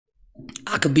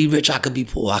I could be rich, I could be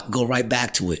poor. I could go right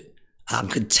back to it. I'm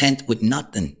content with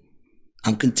nothing.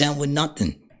 I'm content with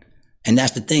nothing. And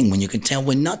that's the thing. When you're content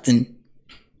with nothing,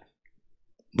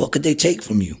 what could they take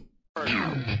from you?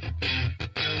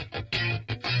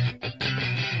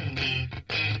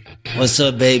 What's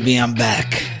up, baby? I'm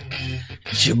back.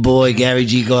 It's your boy, Gary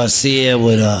G. Garcia,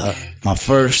 with my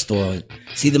first, or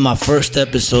it's either my first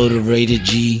episode of Rated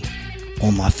G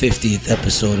or my 50th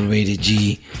episode of Rated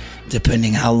G,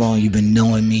 depending how long you've been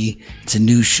knowing me. It's a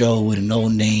new show with an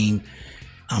old name.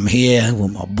 I'm here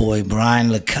with my boy, Brian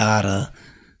Licata,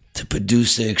 the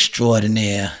producer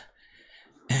extraordinaire.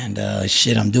 And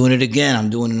I'm doing it again. I'm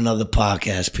doing another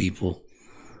podcast, people.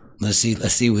 Let's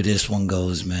see where this one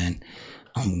goes, man.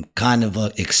 I'm kind of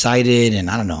excited, and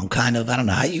I don't know.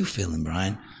 How you feeling,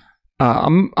 Brian?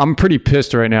 I'm pretty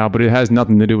pissed right now, but it has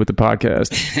nothing to do with the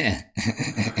podcast.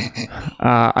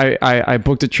 I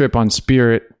booked a trip on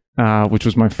Spirit, which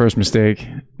was my first mistake,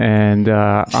 and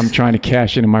I'm trying to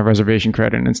cash in my reservation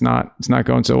credit, and it's not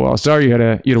going so well. Sorry you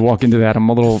had to walk into that. I'm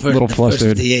a little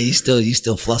flustered. You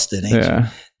still flustered, ain't you?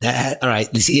 All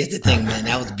right. See, here's the thing, man.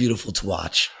 That was beautiful to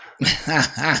watch.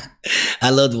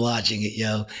 I loved watching it,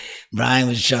 yo. Brian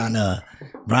was trying to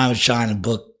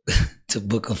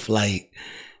book a flight,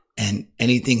 and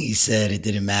anything he said, it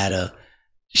didn't matter.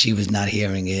 She was not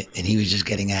hearing it, and he was just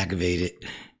getting aggravated.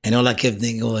 And all I kept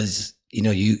thinking was,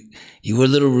 you were a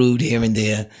little rude here and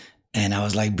there, and I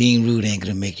was like, being rude ain't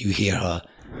gonna make you hear her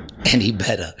any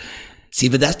better. See,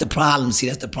 but that's the problem. See,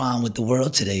 that's the problem with the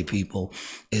world today, people,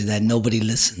 is that nobody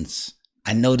listens.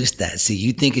 I noticed that. See,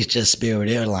 you think it's just Spirit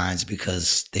Airlines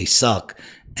because they suck,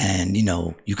 and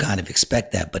you kind of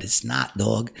expect that, but it's not,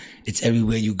 dog. It's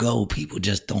everywhere you go. People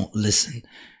just don't listen.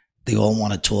 They all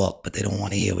want to talk, but they don't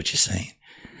want to hear what you're saying.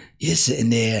 You're sitting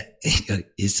there,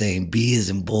 you're saying B as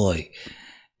in boy,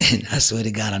 and I swear to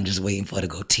God, I'm just waiting for her to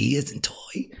go T as in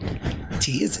toy,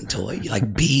 T as in toy. You're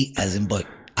like B as in boy.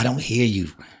 I don't hear you.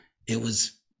 It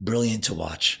was brilliant to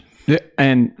watch. Yeah,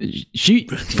 and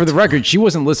for the record, she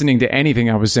wasn't listening to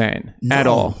anything I was saying at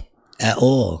all. At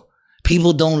all.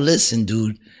 People don't listen,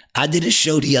 dude. I did a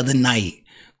show the other night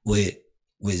with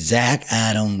Zach,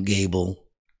 Adam, Gable,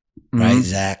 right? Mm-hmm.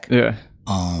 Zach. Yeah.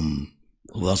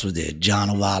 Who else was there?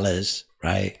 John Wallace,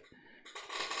 right?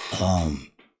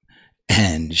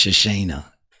 And Shoshana.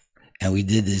 And we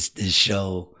did this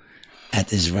show at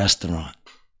this restaurant.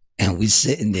 And we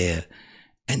sitting there,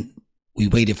 and we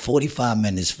waited 45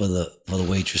 minutes for the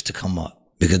waitress to come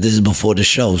up, because this is before the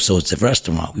show, so it's a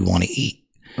restaurant. We want to eat.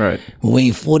 Right. We're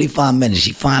waiting 45 minutes.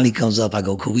 She finally comes up. I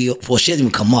go, could we? Well, she doesn't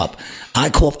even come up. I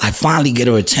finally get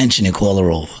her attention and call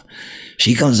her over.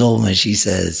 She comes over and she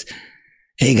says,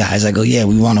 "Hey guys." I go, "Yeah,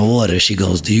 we want to order." She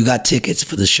goes, "Do you got tickets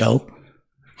for the show?"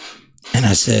 And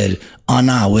I said, "Oh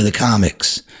no, we're the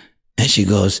comics." And she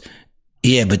goes,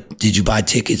 "Yeah, but did you buy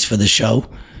tickets for the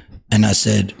show?" And I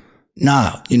said,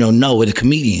 "Nah, no, we're the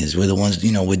comedians. We're the ones,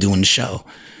 we're doing the show."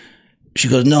 She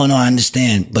goes, no, I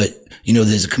understand. But,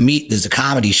 there's a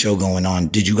comedy show going on.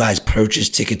 Did you guys purchase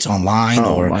tickets online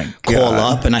or call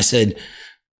up? And I said,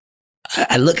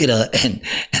 I look at her and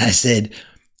I said,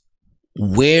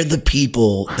 we're the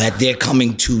people that they're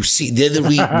coming to see.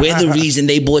 We're the reason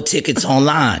they bought tickets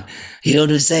online. You know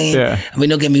what I'm saying? Yeah. I mean,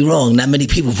 don't get me wrong. Not many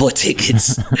people bought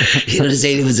tickets. You know what I'm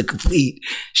saying? It was a complete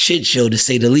shit show, to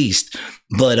say the least.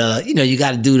 But, you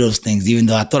got to do those things, even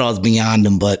though I thought I was beyond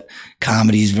them. But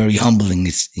comedy is very humbling.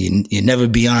 You're never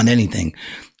beyond anything,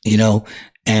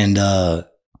 And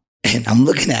I'm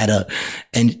looking at her,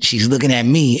 and she's looking at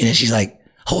me, and then she's like,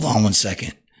 hold on one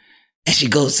second. And she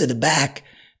goes to the back,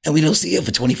 and we don't see her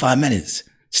for 25 minutes.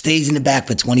 Stays in the back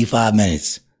for 25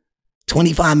 minutes.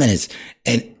 25 minutes.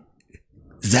 And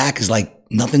Zach is like,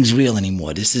 nothing's real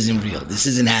anymore. This isn't real. This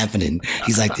isn't happening.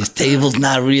 He's like, this table's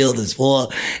not real. This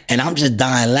wall. And I'm just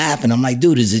dying laughing. I'm like,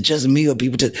 dude, is it just me or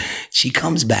people just... She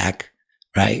comes back,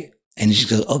 right? And she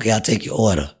goes, okay, I'll take your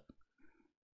order.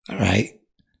 All right.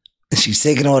 And she's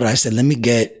taking order. I said,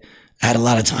 I had a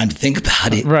lot of time to think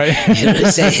about it. Right. You know what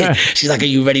I'm saying? She's like, are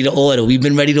you ready to order? We've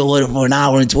been ready to order for an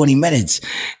hour and 20 minutes.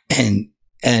 And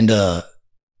I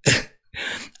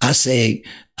say,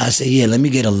 yeah, let me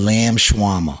get a lamb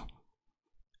shawarma,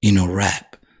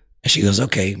 wrap. And she goes,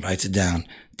 okay, writes it down.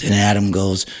 Then Adam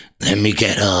goes, let me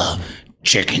get a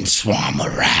chicken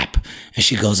shawarma wrap. And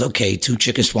she goes, okay, 2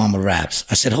 chicken shawarma wraps.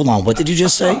 I said, hold on, what did you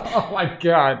just say? Oh my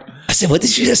God. I said, what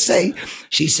did you just say?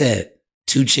 She said,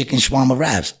 2 chicken shawarma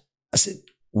wraps. I said,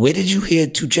 where did you hear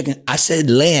 2 chicken? I said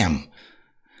lamb.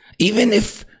 Even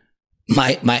if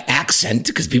my accent,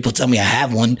 because people tell me I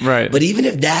have one, right? But even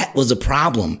if that was a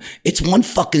problem, it's one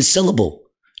fucking syllable.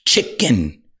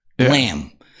 Chicken,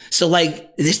 lamb. So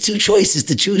like, there's two choices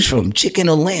to choose from: chicken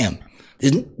or lamb.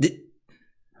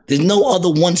 There's no other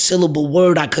one syllable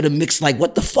word I could have mixed. Like,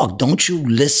 what the fuck? Don't you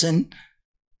listen?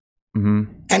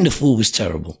 Mm-hmm. And the food was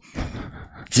terrible,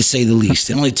 to say the least.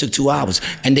 It only took 2 hours.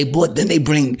 And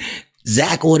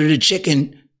Zach ordered a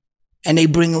chicken and they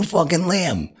bring a fucking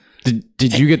lamb.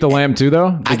 Did you get the lamb too,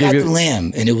 though? I got the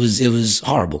lamb, and it was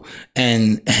horrible.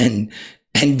 And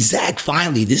Zach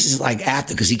finally, this is like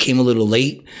after, because he came a little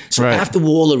late. So after we're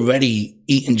all already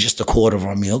eating just a quarter of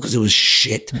our meal, because it was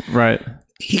shit. Right.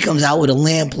 He comes out with a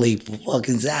lamb plate for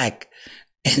fucking Zach.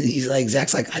 And he's like,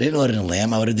 Zach's like, I didn't order the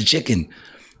lamb, I ordered the chicken.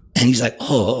 And he's like,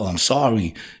 oh, I'm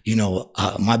sorry.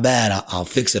 My bad. I'll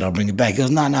fix it. I'll bring it back. He goes,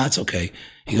 no, it's okay.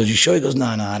 He goes, you sure? He goes, no,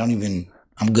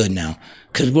 I'm good now.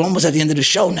 Because we're almost at the end of the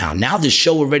show now. Now the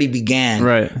show already began.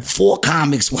 Right. 4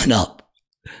 comics went up.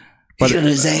 You know what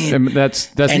I'm saying?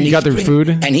 That's and you got their food?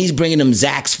 And he's bringing them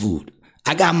Zach's food.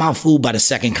 I got my food by the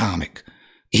second comic.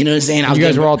 You know what I'm saying? You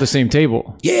guys were all at the same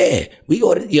table. Yeah. We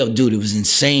ordered, dude, it was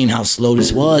insane how slow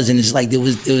this was. And it's like there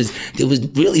was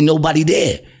really nobody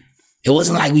there. It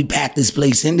wasn't like we packed this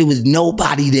place in. There was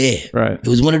nobody there. Right. It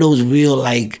was one of those real,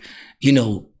 like,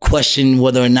 question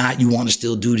whether or not you want to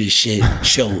still do this shit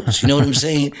shows. You know what I'm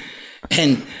saying?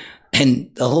 And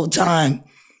the whole time,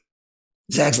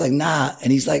 Zach's like, nah.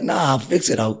 And he's like, nah, I'll fix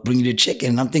it. I'll bring you the chicken.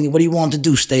 And I'm thinking, what do you want to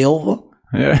do? Stay over?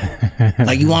 Yeah.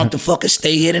 Like, you want him to fucking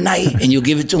stay here tonight and you'll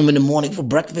give it to him in the morning for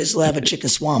breakfast? He'll have a chicken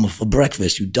shawarma for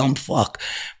breakfast, you dumb fuck.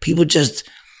 People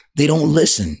they don't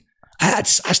listen. I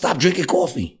stopped drinking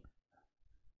coffee.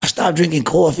 I stopped drinking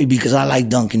coffee because I like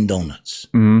Dunkin' Donuts.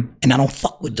 Mm-hmm. And I don't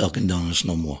fuck with Dunkin' Donuts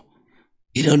no more.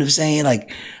 You know what I'm saying?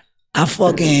 Like, I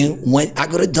go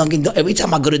to Dunkin' Donuts. Every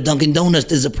time I go to Dunkin' Donuts,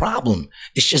 there's a problem.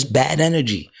 It's just bad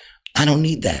energy. I don't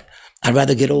need that. I'd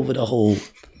rather get over the whole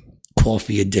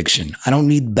coffee addiction. I don't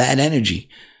need bad energy.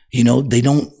 They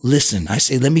don't listen. I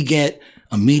say, let me get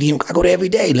a medium. I go there every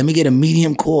day. Let me get a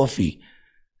medium coffee,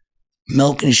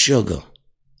 milk and sugar,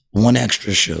 1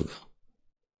 extra sugar.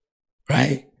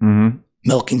 Right? Mm-hmm.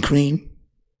 Milk and cream.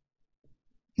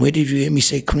 Where did you hear me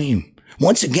say cream?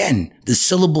 Once again, the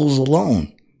syllables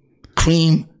alone.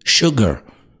 Cream, sugar.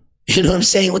 You know what I'm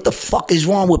saying? What the fuck is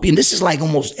wrong with me? And this is like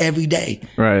almost every day.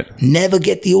 Right. Never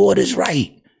get the orders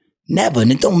right. Never.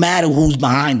 And it don't matter who's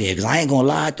behind there, because I ain't gonna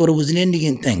lie, I thought it was an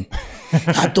Indian thing.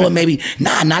 I thought maybe,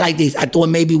 not like this. I thought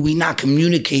maybe we not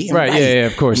communicating. Right, yeah,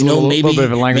 of course. Maybe bit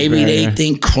of a language maybe barrier. they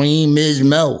think cream is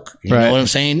milk. You know what I'm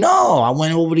saying? No, I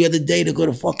went over the other day to go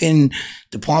to fucking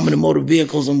Department of Motor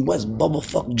Vehicles in West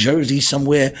Bubblefuck, Jersey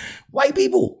somewhere. White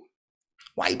people.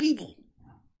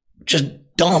 Just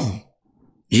dumb.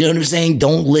 You know what I'm saying?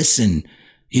 Don't listen.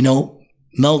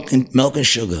 Milk and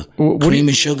sugar, cream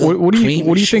and sugar. What do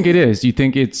you think it is? Do you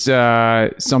think it's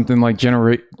something like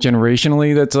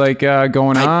generationally that's like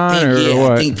going on, or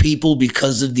what? I think people,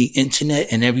 because of the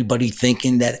internet and everybody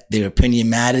thinking that their opinion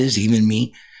matters, even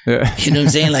me. Yeah. You know what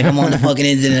I'm saying? Like, I'm on the fucking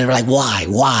internet, like,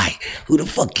 why? Who the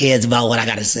fuck cares about what I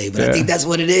gotta say? But I think that's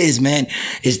what it is, man.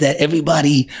 Is that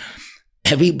everybody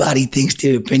thinks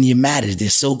their opinion matters. They're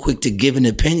so quick to give an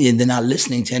opinion, they're not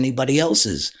listening to anybody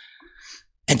else's.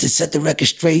 And to set the record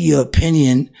straight, your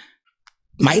opinion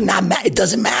might not matter. It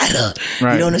doesn't matter.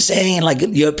 Right. You know what I'm saying? Like,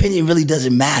 your opinion really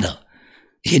doesn't matter.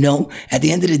 At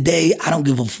the end of the day, I don't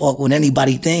give a fuck what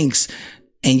anybody thinks.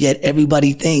 And yet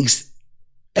everybody thinks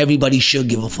everybody should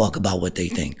give a fuck about what they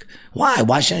think. Why?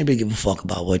 Why should anybody give a fuck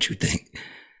about what you think?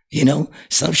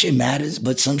 Some shit matters,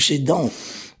 but some shit don't.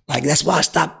 Like, that's why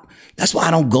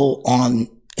I don't go on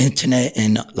internet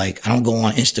and I don't go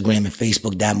on Instagram and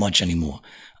Facebook that much anymore.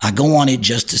 I go on it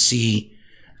just to see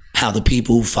how the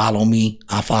people who follow me,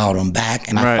 I follow them back,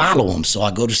 and I follow them. So I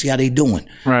go to see how they doing.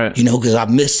 Right. Because I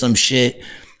missed some shit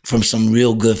from some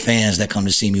real good fans that come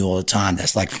to see me all the time.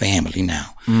 That's like family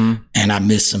now. Mm-hmm. And I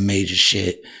missed some major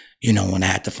shit, when I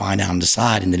had to find out on the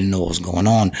side and didn't know what was going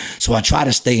on. So I try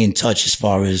to stay in touch as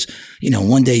far as,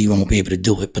 one day you won't be able to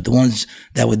do it. But the ones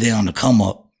that were there on the come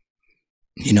up,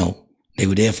 they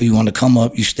were there for you on the come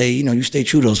up. You stay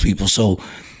true to those people. So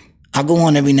I go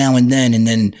on every now and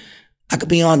then I could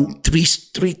be on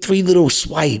three little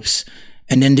swipes,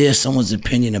 and then there's someone's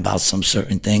opinion about some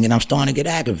certain thing, and I'm starting to get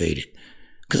aggravated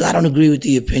because I don't agree with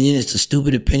the opinion. It's a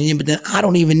stupid opinion, but then I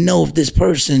don't even know if this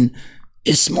person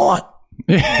is smart.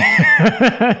 You know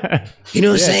what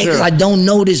I'm saying? Because I don't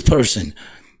know this person.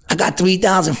 I got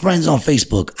 3,000 friends on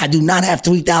Facebook. I do not have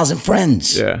 3,000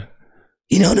 friends. Yeah.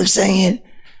 You know what I'm saying?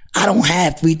 I don't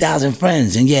have 3,000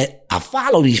 friends, and yet I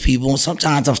follow these people, and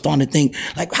sometimes I'm starting to think,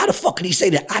 like, how the fuck could he say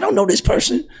that? I don't know this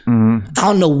person. Mm-hmm. I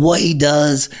don't know what he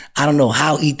does. I don't know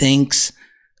how he thinks.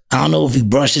 I don't know if he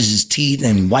brushes his teeth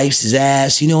and wipes his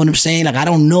ass. You know what I'm saying? Like, I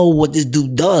don't know what this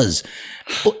dude does.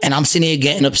 And I'm sitting here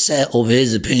getting upset over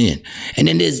his opinion. And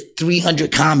then there's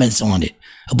 300 comments on it.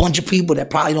 A bunch of people that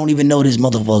probably don't even know this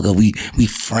motherfucker. We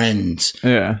friends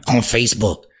on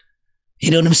Facebook.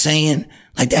 You know what I'm saying?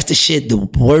 Like, that's the shit, the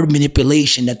word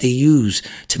manipulation that they use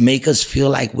to make us feel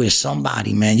like we're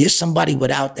somebody, man. You're somebody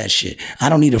without that shit. I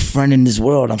don't need a friend in this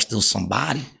world. I'm still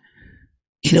somebody.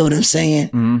 You know what I'm saying?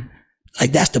 Mm-hmm.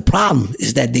 Like, that's the problem,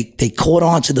 is that they caught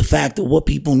on to the fact of what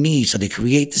people need. So they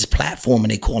create this platform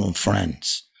and they call them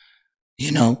friends.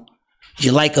 You know,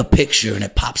 you like a picture and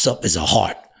it pops up as a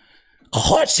heart. A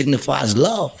heart signifies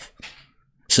love.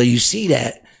 So you see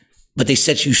that, but they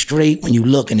set you straight when you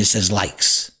look and it says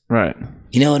likes. Right.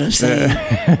 You know what I'm saying?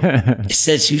 It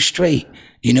sets you straight.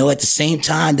 You know, at the same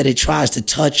time that it tries to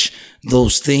touch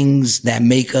those things that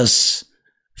make us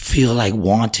feel like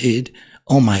wanted,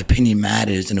 oh, my opinion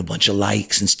matters, and a bunch of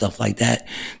likes and stuff like that,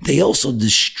 they also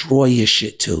destroy your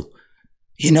shit too.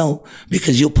 You know,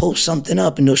 because you'll post something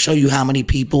up and they'll show you how many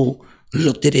people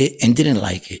looked at it and didn't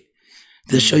like it.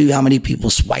 They'll show you how many people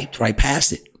swiped right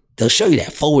past it. They'll show you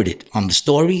that forwarded on the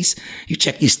stories. You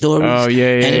check your stories. Oh,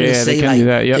 yeah, and it'll say they can like, do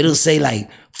that. Yep. It'll say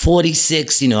like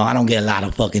 46, you know, I don't get a lot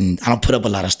of I don't put up a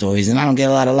lot of stories and I don't get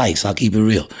a lot of likes. I'll keep it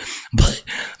real.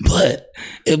 But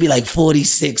it'll be like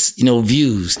 46, you know,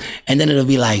 views. And then it'll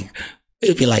be like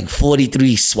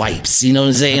 43 swipes, you know what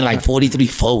I'm saying? Like 43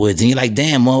 forwards. And you're like,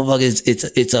 damn, motherfucker,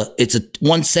 it's a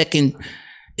 1 second,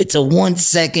 it's a 1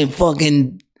 second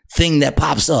fucking thing that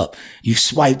pops up. You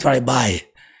swiped right by it.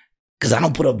 Cause I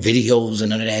don't put up videos and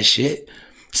none of that shit.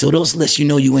 So those lets you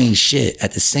know you ain't shit.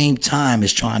 At the same time,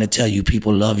 it's trying to tell you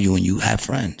people love you and you have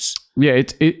friends. Yeah,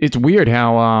 it's weird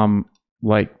how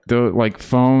like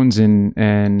phones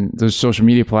and those social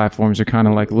media platforms are kind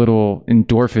of like little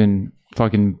endorphin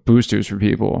fucking boosters for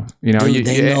people. You know, Dude,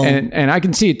 know. And I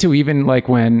can see it too. Even like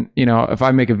when, you know, if I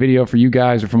make a video for you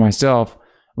guys or for myself,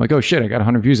 I'm like, oh shit, I got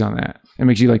 100 views on that. It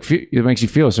makes you like, it makes you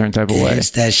feel a certain type of way.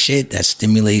 It's that shit that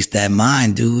stimulates that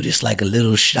mind, dude. It's like a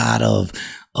little shot of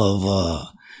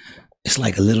it's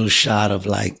like a little shot of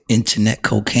like internet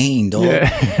cocaine, dog. Yeah.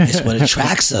 It's what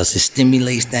attracts us. It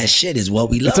stimulates that shit. Is what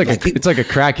we love. It's like a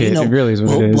crackhead. You know, it really is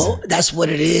what it is. Well, that's what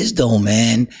it is, though,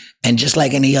 man. And just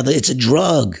like any other, it's a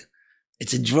drug.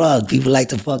 It's a drug. People like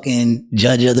to fucking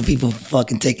judge other people for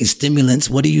fucking taking stimulants.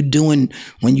 What are you doing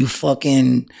when you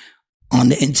fucking on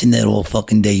the internet all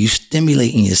fucking day? You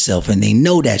stimulating yourself, and they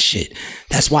know that shit.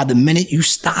 That's why the minute you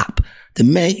stop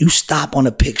on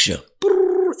a picture,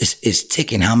 it's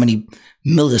ticking how many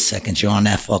milliseconds you're on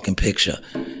that fucking picture.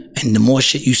 And the more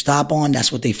shit you stop on,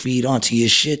 that's what they feed onto your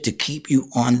shit to keep you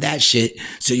on that shit,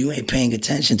 so you ain't paying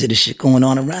attention to the shit going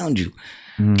on around you.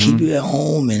 Mm-hmm. Keep you at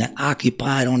home and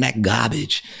occupied on that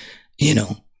garbage, you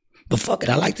know. But fuck it,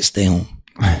 I like to stay home.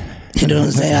 You know what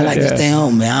I'm saying? I like to stay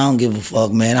home, man. I don't give a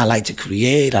fuck, man. I like to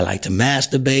create. I like to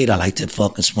masturbate. I like to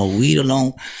fucking smoke weed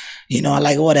alone. You know, I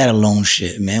like all that alone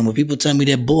shit, man. When people tell me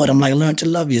they're bored, I'm like, learn to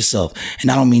love yourself.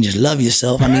 And I don't mean just love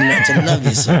yourself. I mean, learn to love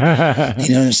yourself.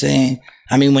 You know what I'm saying?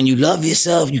 I mean, when you love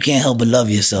yourself, you can't help but love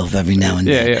yourself every now and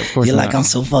then. Yeah, of course. You're like, I'm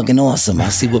so fucking awesome. I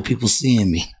see what people see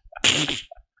in me.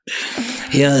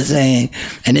 You know what I'm saying?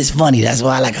 And it's funny. That's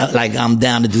why I'm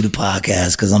down to do the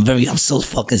podcast, because I'm so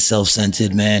fucking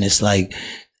self-centered, man. It's like,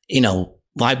 you know,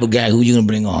 why guy, who you gonna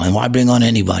bring on? And why bring on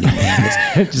anybody, man?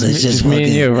 Let's just me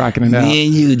and you rocking it out. Me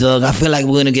and you, dog. I feel like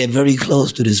we're gonna get very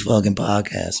close to this fucking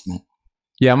podcast, man.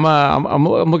 Yeah, I'm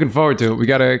looking forward to it. We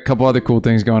got a couple other cool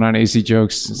things going on, AC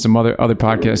Jokes, some other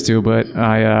podcasts too. But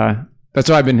that's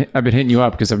why I've been hitting you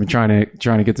up, because I've been trying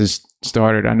to get this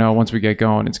started. I know once we get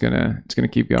going, it's gonna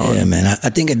keep going. Yeah, man. I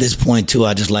think at this point too,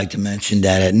 I just like to mention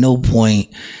that at no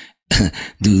point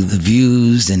do the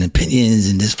views and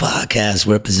opinions in this podcast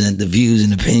represent the views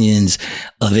and opinions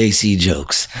of AC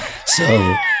Jokes. So,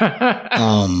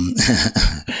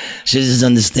 should just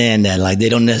understand that, like, they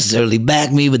don't necessarily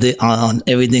back me, but on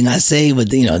everything I say,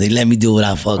 but you know, they let me do what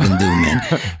I fucking do, man.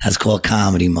 That's called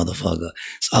comedy, motherfucker.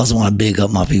 So I also want to big up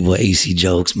my people at AC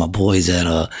Jokes, my boys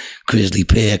at Grizzly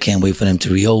Pear. Can't wait for them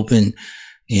to reopen.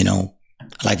 You know,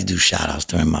 I like to do shout outs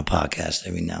during my podcast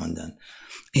every now and then.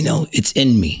 You know, it's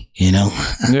in me, you know?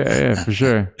 Yeah, for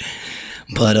sure.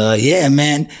 But, yeah,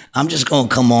 man, I'm just going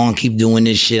to come on, keep doing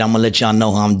this shit. I'm going to let y'all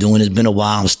know how I'm doing. It's been a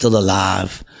while. I'm still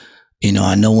alive. You know,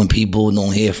 I know when people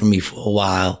don't hear from me for a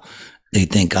while, they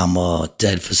think I'm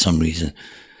dead for some reason.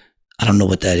 I don't know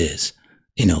what that is.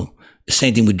 You know, the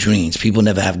same thing with dreams. People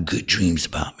never have good dreams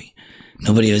about me.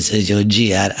 Nobody ever says, yo,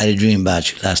 G, I had a dream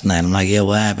about you last night. I'm like, yeah,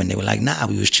 what happened? They were like, nah,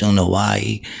 we was chilling in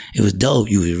Hawaii. It was dope.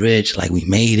 You was rich. Like, we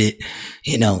made it.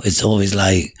 You know, it's always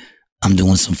like, I'm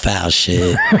doing some foul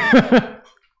shit.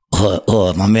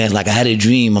 or my man's like, I had a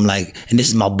dream. I'm like, and this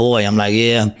is my boy. I'm like,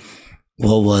 yeah,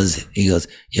 what was it? He goes,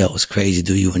 yo, it's crazy,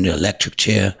 dude. You in the electric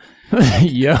chair.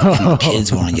 Yo. And my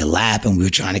kids were on your lap, and we were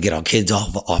trying to get our kids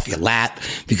off your lap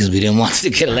because we didn't want to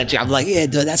get electric. I'm like, yeah,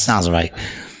 dude, that sounds right.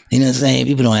 You know what I'm saying?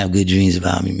 People don't have good dreams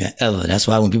about me, man, ever. That's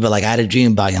why when people are like, I had a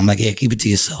dream about you, I'm like, yeah, keep it to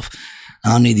yourself. I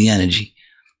don't need the energy.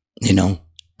 You know,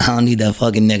 I don't need that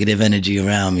fucking negative energy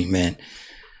around me, man.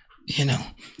 You know,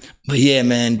 but yeah,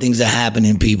 man, things are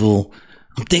happening, people.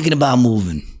 I'm thinking about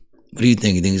moving. What do you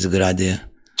think? You think it's a good idea?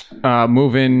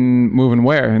 Moving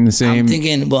where? In the same? I'm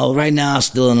thinking, well, right now I'm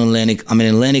still in Atlantic. I'm in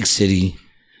Atlantic City,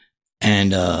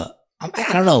 and I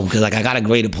don't know, because like I got a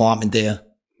great apartment there,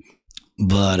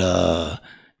 but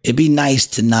it'd be nice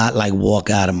to not like walk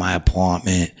out of my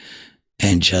apartment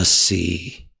and just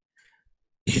see,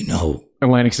 you know,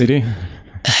 Atlantic City.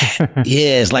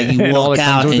 Yeah, it's like you walk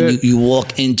out and you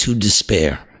walk into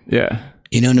despair. Yeah.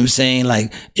 You know what I'm saying?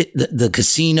 Like the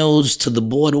casinos to the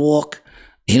boardwalk,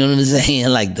 you know what I'm saying?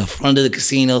 Like the front of the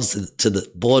casinos to the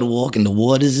boardwalk and the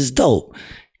waters is dope.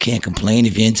 Can't complain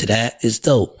if you're into that. It's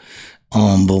dope.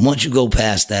 But once you go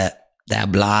past that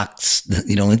blocks,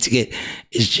 you know,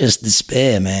 it's just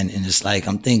despair, man. And it's like,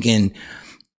 I'm thinking,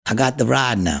 I got the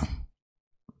ride now.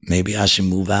 Maybe I should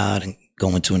move out and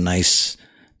go into a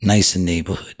nicer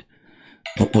neighborhood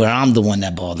where I'm the one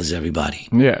that bothers everybody.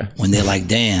 Yeah. When they're like,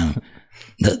 damn,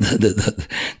 the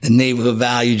neighborhood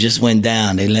value just went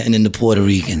down. They letting in the Puerto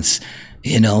Ricans.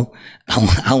 You know,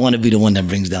 I want to be the one that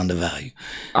brings down the value.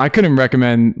 I couldn't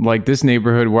recommend like this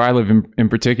neighborhood where I live in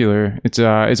particular. It's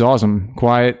awesome,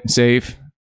 quiet, safe.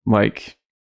 Like,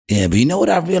 yeah, but you know what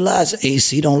I realized?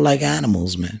 AC don't like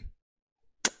animals, man.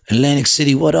 Atlantic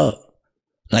City, what up?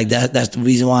 Like that's the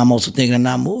reason why I'm also thinking of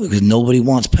not moving, because nobody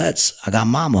wants pets. I got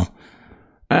Mama.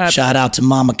 Shout out to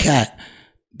Mama Cat.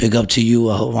 Big up to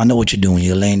you. I know what you're doing.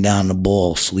 You're laying down on the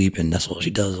ball, sleeping. That's all she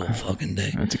does all fucking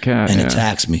day. That's a cat. And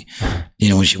attacks me. You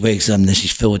know, when she wakes up and then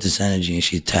she's filled with this energy and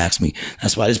she attacks me.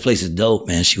 That's why this place is dope,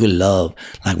 man. She would love.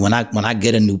 Like when I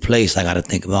get a new place, I got to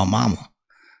think about Mama.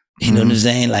 You know what I'm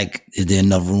saying? Like, is there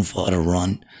enough room for her to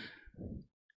run?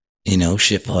 You know,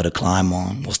 shit for her to climb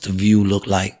on. What's the view look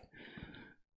like?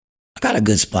 I got a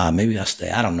good spot. Maybe I'll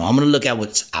stay. I don't know. I'm going to look at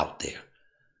what's out there.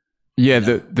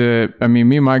 Yeah, I mean,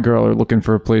 me and my girl are looking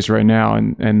for a place right now,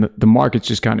 and the market's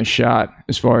just kind of shot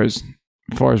as far as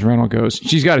rental goes.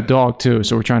 She's got a dog too,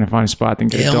 so we're trying to find a spot and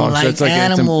get a dog. Like, so it's like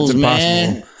animals, it's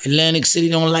man. Atlantic City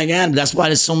don't like animals. That's why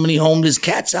there's so many homeless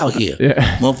cats out here.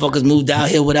 Yeah. Motherfuckers moved out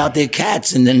here without their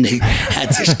cats, and then they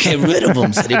had to get rid of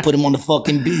them, so they put them on the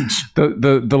fucking beach.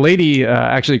 The lady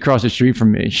actually across the street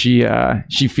from me, she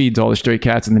feeds all the stray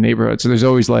cats in the neighborhood. So there's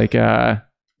always like 5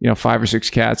 or 6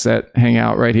 cats that hang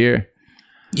out right here.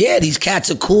 Yeah, these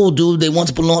cats are cool, dude. They once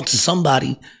belonged to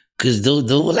somebody because they'll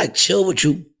like chill with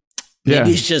you.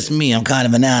 Maybe it's just me. I'm kind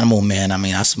of an animal, man. I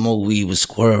mean, I smoke weed with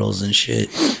squirrels and shit,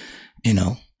 you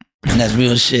know. And that's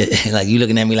real shit. Like, you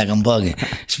looking at me like I'm bugging.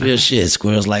 It's real shit.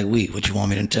 Squirrels like weed. What you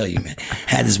want me to tell you, man?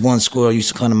 Had this one squirrel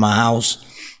used to come to my house.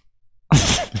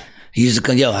 He used to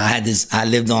come, I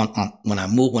lived on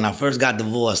when I first got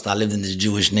divorced, I lived in this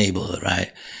Jewish neighborhood,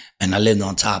 right? And I lived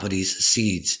on top of these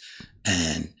seeds.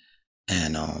 And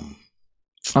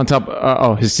on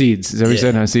top, his seeds. Is that what you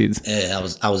said? No, seeds. Yeah,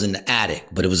 I was in the attic,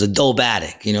 but it was a dope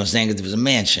attic. You know what I'm saying? 'Cause it was a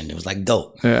mansion. It was like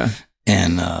dope. Yeah.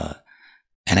 And I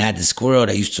had this squirrel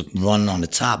that used to run on the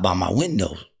top by my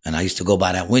window. And I used to go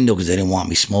by that window because they didn't want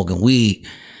me smoking weed.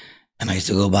 And I used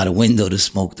to go by the window to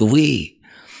smoke the weed.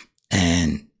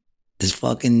 And this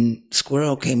fucking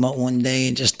squirrel came up one day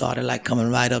and just started like coming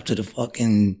right up to the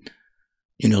fucking,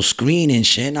 screen and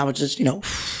shit. And I was just,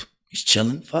 he's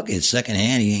chilling. Fuck it. It's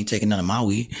secondhand. He ain't taking none of my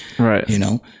weed. Right. And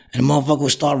the motherfucker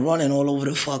would start running all over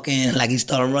the fucking, like he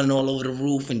started running all over the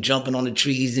roof and jumping on the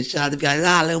trees and shit. I'd be like,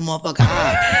 little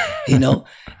motherfucker,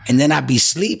 And then I'd be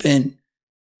sleeping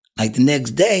like the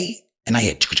next day and I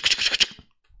hear,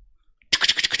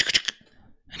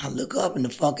 and I look up and the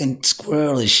fucking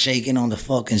squirrel is shaking on the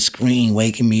fucking screen,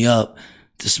 waking me up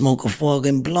to smoke a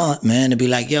fucking blunt, man. To be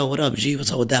like, yo, what up, G?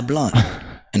 What's up with that blunt?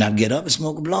 And I'd get up and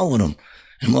smoke a blunt with him.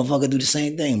 And the motherfucker do the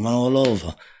same thing, run all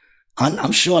over.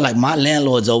 I'm sure, like, my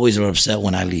landlords always are upset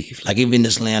when I leave. Like, even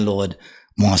this landlord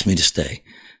wants me to stay.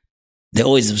 They're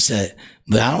always upset.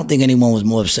 But I don't think anyone was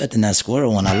more upset than that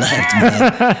squirrel when I left,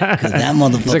 man. Because that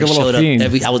motherfucker showed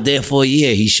up. I was there for a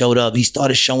year. He showed up. He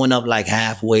started showing up, like,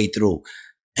 halfway through.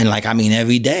 And, like,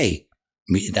 every day.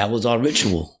 That was our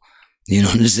ritual. You know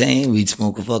what I'm saying? We'd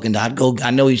smoke a fucking,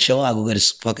 I know he'd show up, I'd go get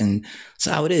a fucking, that's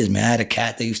how it is, man. I had a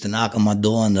cat that used to knock on my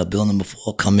door in the building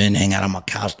before, come in, hang out on my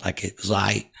couch like it was all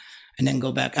right, and then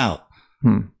go back out.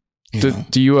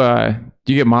 Do you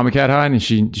get Mama Cat high? And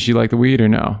does she like the weed or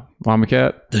no? Mama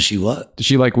Cat? Does she what? Does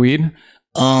she like weed?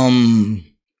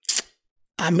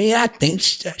 I mean, I think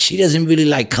she doesn't really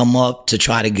like come up to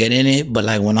try to get in it, but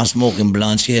like when I'm smoking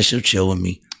blunts, yeah, she'll chill with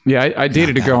me. Yeah, I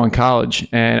dated a girl in college,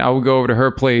 and I would go over to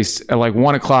her place at like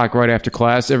 1:00 right after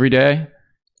class every day,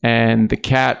 and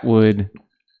I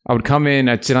would come in,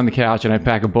 I'd sit on the couch, and I'd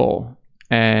pack a bowl.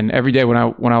 And every day when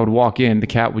I would walk in, the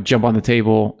cat would jump on the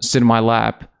table, sit in my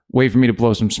lap, wait for me to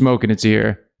blow some smoke in its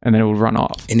ear, and then it would run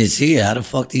off. In its ear? How the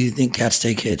fuck do you think cats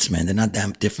take hits, man? They're not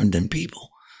that different than people.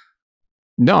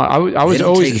 No, I was they don't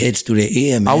always take hits through their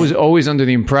ear, man. I was always under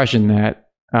the impression that.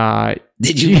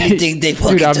 Did you really think they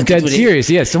fucking? Dude, I'm dead serious.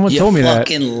 Yeah, someone told me that.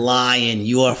 You're fucking lying.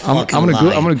 You are fucking lying.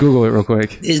 I'm gonna Google it real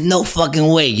quick. There's no fucking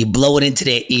way you blow it into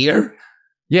their ear.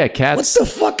 Yeah, cats. What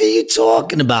the fuck are you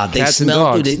talking about? They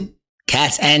smell through the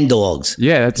cats and dogs.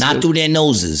 Yeah, that's not through their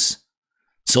noses.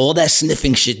 So all that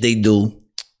sniffing shit they do.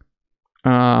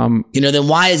 Then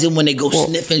why is it when they go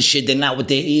sniffing shit, they're not with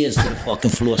their ears to the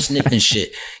fucking floor sniffing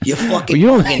shit? You're fucking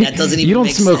that doesn't even. You don't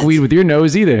make smoke sense. weed with your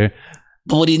nose either.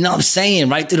 But what do you know? I'm saying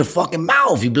right through the fucking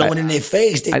mouth. You blow it in their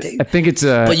face. I think it's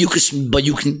But you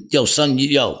can. Son.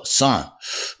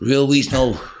 Real weed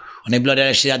smell. When they blow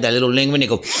that shit out, that little lingering, they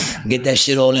go get that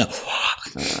shit all in.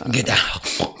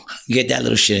 Get that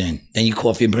little shit in. Then you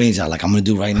cough your brains out like I'm gonna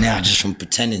do right now, just from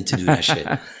pretending to do that shit.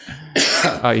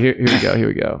 All right, here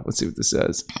we go. Let's see what this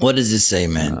says. What does it say,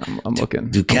 man? I'm looking.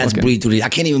 Do cats breathe through the? I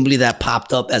can't even believe that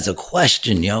popped up as a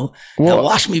question, yo. Now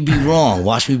watch me be wrong.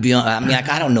 Watch me be. I mean, like,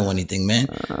 I don't know anything, man.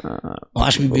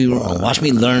 Watch me be wrong. Watch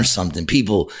me learn something.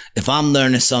 People, if I'm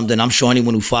learning something, I'm sure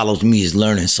anyone who follows me is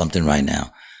learning something right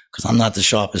now. Because I'm not the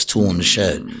sharpest tool in the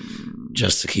shed.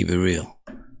 Just to keep it real.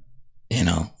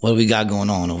 What do we got going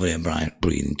on over there, Brian?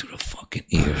 Breathing through the fucking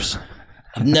ears.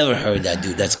 I've never heard that,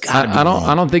 dude. That's gotta be wrong.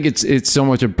 I don't think it's so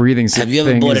much a breathing thing. Have you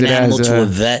ever brought an animal to a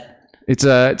vet? It's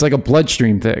like a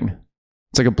bloodstream thing.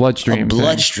 It's like a bloodstream. A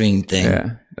bloodstream thing.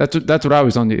 Yeah, that's what I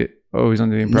was always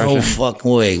under the impression. No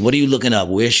fucking way. What are you looking up?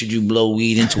 Where should you blow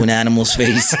weed into an animal's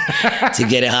face to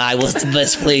get it high? What's the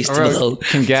best place to blow?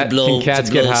 Can cats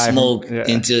get high? Smoke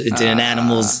into an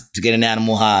animal's to get an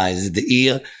animal high? Is it the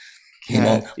ear?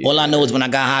 All I know is when I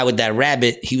got high with that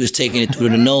rabbit, he was taking it through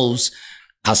the nose.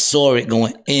 I saw it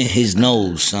going in his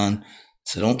nose, son.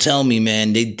 So don't tell me,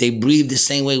 man. They breathe the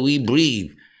same way we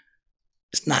breathe.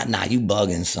 It's not. Nah, you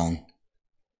bugging, son.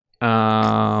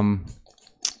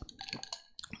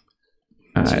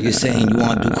 So you're saying you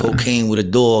want to do cocaine with a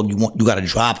dog? You got to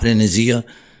drop it in his ear,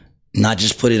 not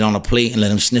just put it on a plate and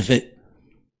let him sniff it.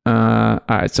 All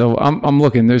right, so I'm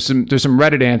looking. There's some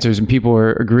Reddit answers, and people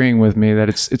are agreeing with me that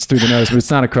it's through the nose, but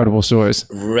it's not a credible source.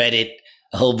 Reddit,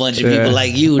 a whole bunch of people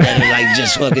like you that are like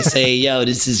just fucking say, "Yo,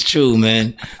 this is true,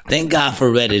 man." Thank God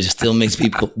for Reddit. It still makes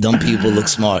dumb people look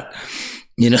smart.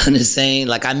 You know what I'm saying?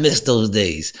 Like I miss those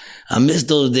days. I miss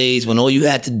those days when all you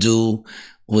had to do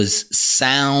was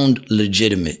sound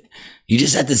legitimate. You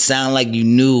just had to sound like you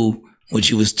knew what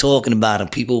you was talking about,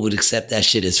 and people would accept that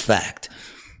shit as fact.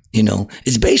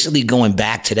 It's basically going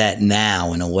back to that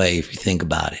now in a way, if you think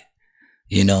about it.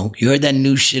 You heard that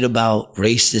new shit about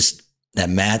racist, that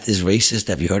math is racist.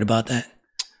 Have you heard about that?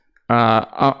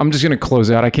 I'm just going to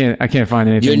close out. I can't find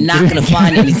anything. You're not going to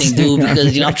find anything, dude,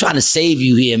 because, I'm trying to save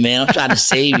you here, man. I'm trying to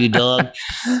save you, dog.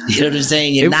 You know what I'm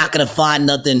saying? You're not going to find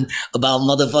nothing about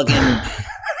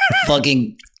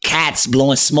fucking cats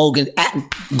blowing smoke.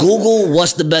 Google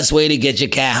what's the best way to get your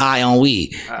cat high on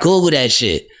weed. Google that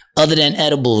shit. Other than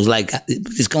edibles, like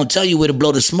it's gonna tell you where to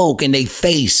blow the smoke in their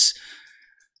face.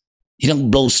 You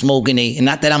don't blow smoke in and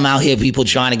not that I'm out here people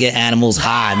trying to get animals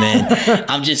high, man.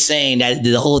 I'm just saying that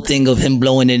the whole thing of him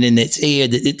blowing it in its ear,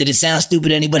 did it sound stupid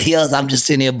to anybody else? I'm just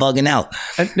sitting here bugging out.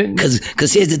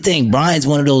 Cause here's the thing, Brian's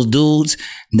one of those dudes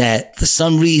that for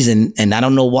some reason, and I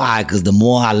don't know why, cause the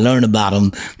more I learn about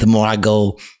him, the more I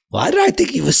go, why did I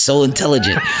think he was so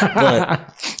intelligent?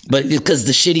 But because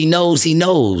the shit he knows.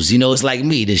 It's like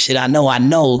me. The shit I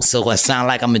know. So I sound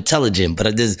like I'm intelligent,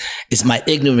 but it's my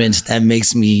ignorance that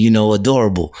makes me,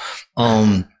 adorable.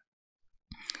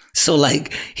 So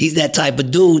like he's that type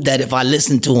of dude that if I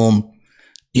listen to him,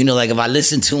 like if I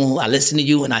listen to him, I listen to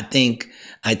you and I think,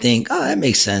 oh, that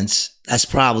makes sense. That's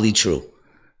probably true.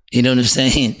 You know what I'm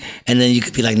saying? And then you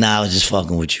could be like, nah, I was just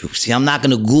fucking with you. See, I'm not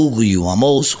going to Google you. I'm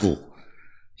old school.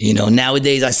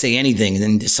 Nowadays I say anything and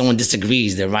then if someone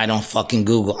disagrees, they're right on fucking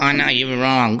Google. Oh, no, you're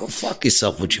wrong. Go fuck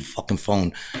yourself with your fucking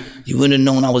phone. You wouldn't have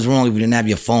known I was wrong if you didn't have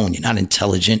your phone. You're not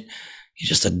intelligent. You're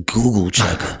just a Google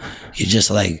checker. You're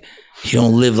just like, you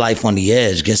don't live life on the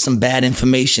edge. Get some bad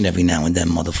information every now and then,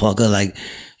 motherfucker. Like,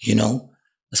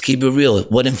 let's keep it real.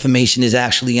 What information is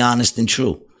actually honest and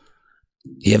true?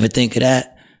 You ever think of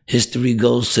that? History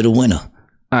goes to the winner.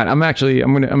 All right, I'm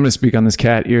gonna speak on this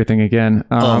cat ear thing again.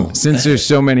 Since there's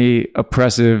so many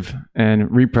oppressive and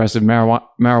repressive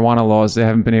marijuana laws, they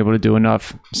haven't been able to do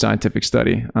enough scientific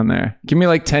study on there. Give me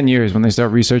like 10 years when they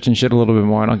start researching shit a little bit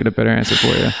more, and I'll get a better answer for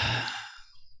you.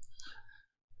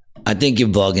 I think you're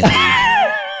bugging.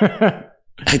 I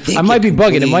might be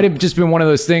bugging. It might have just been one of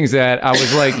those things that I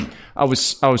was like, I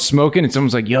was smoking, and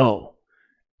someone's like, "Yo,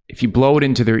 if you blow it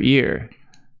into their ear,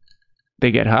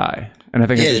 they get high." And I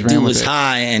think the dude was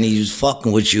high and he was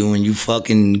fucking with you, and you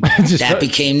fucking that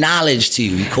became knowledge to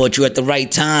you. He caught you at the right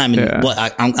time. And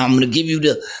I'm gonna give you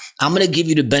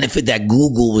the benefit that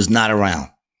Google was not around.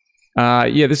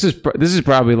 This is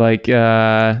probably like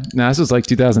this was like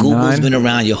 2009. Google's been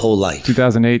around your whole life.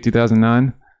 2008,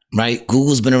 2009. Right?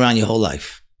 Google's been around your whole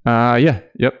life.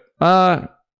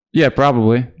 Yeah,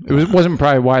 probably. It wasn't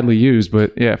probably widely used,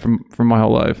 but yeah, from my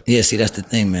whole life. Yeah, see, that's the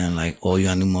thing, man. Like, all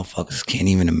y'all new motherfuckers can't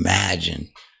even imagine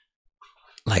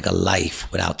like a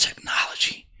life without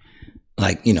technology.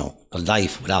 Like, you know, a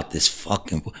life without this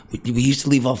fucking... We used to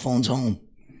leave our phones home.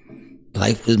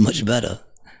 Life was much better.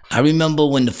 I remember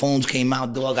when the phones came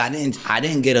out, dog, I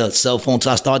didn't get a cell phone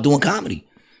till I started doing comedy.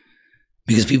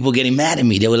 Because people were getting mad at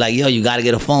me. They were like, yo, you got to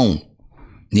get a phone,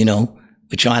 you know?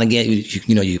 We're trying to get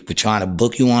we're trying to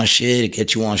book you on shit,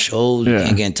 get you on shows, we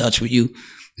can't get in touch with you,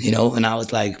 you know? And I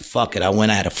was like, fuck it. I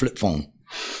had a flip phone.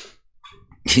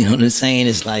 You know what I'm saying?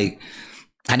 It's like,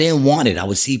 I didn't want it. I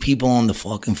would see people on the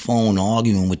fucking phone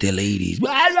arguing with their ladies.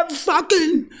 I'm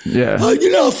fucking,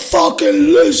 you're not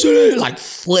fucking listening. Like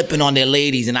flipping on their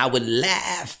ladies. And I would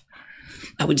laugh.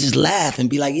 I would just laugh and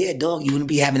be like, yeah, dog, you wouldn't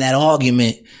be having that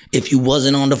argument if you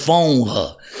wasn't on the phone with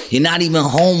her. You're not even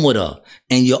home with her.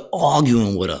 And you're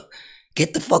arguing with her.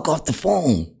 Get the fuck off the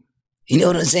phone. You know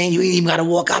what I'm saying? You ain't even got to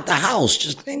walk out the house.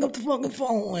 Just hang up the fucking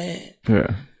phone, man.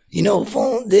 Yeah. You know,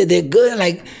 phone, they're good.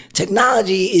 Like,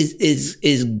 technology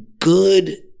is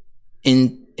good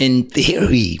in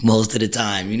theory most of the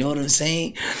time. You know what I'm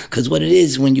saying? Because what it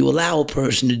is, when you allow a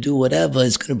person to do whatever,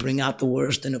 it's going to bring out the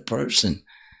worst in a person.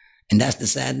 And that's the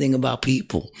sad thing about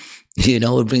people. You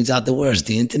know, it brings out the worst.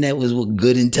 The internet was with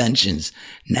good intentions.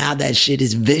 Now that shit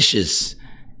is vicious.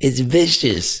 It's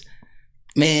vicious.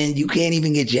 Man, you can't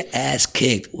even get your ass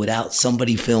kicked without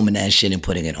somebody filming that shit and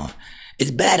putting it on.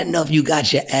 It's bad enough you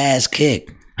got your ass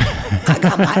kicked. I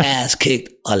got my ass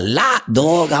kicked a lot,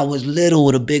 dog. I was little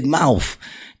with a big mouth.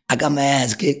 I got my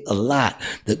ass kicked a lot.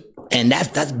 And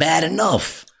that's bad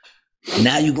enough.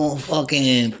 Now you gonna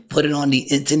fucking put it on the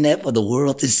internet for the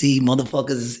world to see.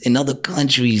 Motherfuckers in other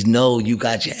countries know you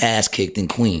got your ass kicked in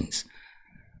Queens.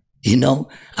 You know?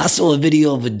 I saw a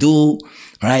video of a dude,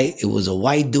 right? It was a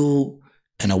white dude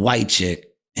and a white chick,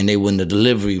 and they were in the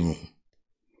delivery room.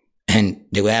 And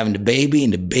they were having the baby,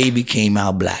 and the baby came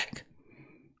out black.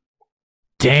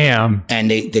 Damn.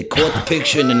 And they caught the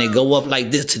picture, and then they go up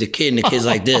like this to the kid, and the kid's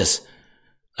like this.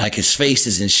 Like his face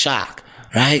is in shock,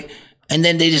 right? And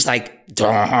then they just like,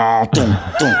 then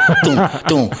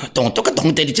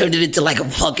they turned it into like a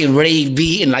fucking rave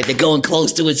beat, and like they're going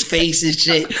close to his face and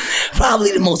shit.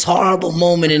 Probably the most horrible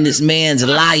moment in this man's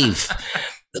life.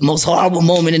 The most horrible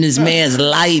moment in this man's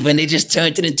life. And they just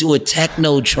turned it into a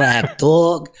techno track,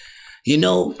 dog. You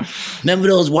know, remember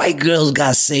those white girls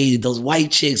got saved. Those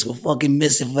white chicks were fucking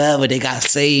missing forever. They got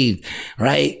saved,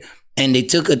 right? And they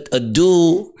took a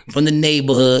dude from the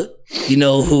neighborhood, you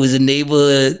know, who was a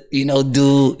neighborhood, you know,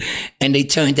 dude, and they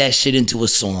turned that shit into a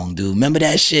song, dude. Remember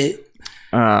that shit?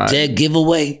 Dead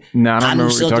Giveaway? No, I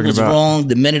knew something was wrong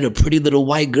the minute a pretty little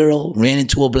white girl ran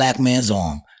into a black man's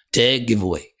arm. Dead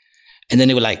Giveaway. And then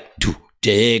they were like,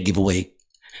 dead giveaway.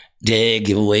 Dead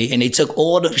giveaway. And they took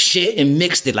all the shit and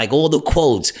mixed it, like all the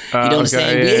quotes. You know what I'm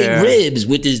saying? Yeah, we ate ribs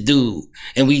with this dude,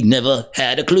 and we never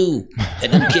had a clue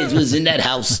that them kids was in that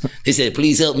house. They said,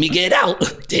 please help me get out.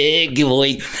 Dead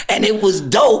giveaway. And it was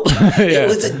dope. It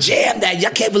was a jam that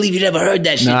y'all can't believe you never heard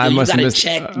that shit. Nah, you gotta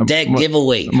check Dead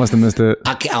Giveaway. I must have missed it.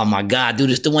 Oh my God, dude,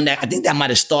 it's the one that I think that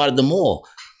might have started them all.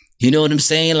 You know what I'm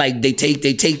saying? Like they take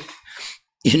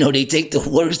you know, they take the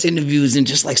worst interviews and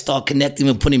just like start connecting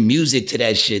and putting music to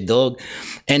that shit, dog.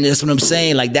 And that's what I'm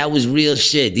saying. Like that was real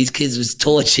shit. These kids was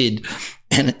tortured.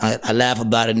 And I laugh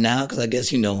about it now because I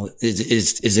guess, you know,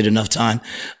 is it enough time?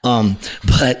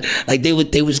 But like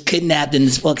they was kidnapped in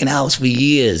this fucking house for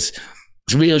years.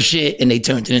 It's real shit. And they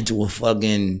turned it into a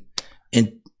fucking,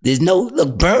 and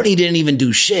look, Bernie didn't even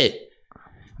do shit.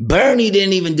 Bernie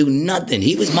didn't even do nothing.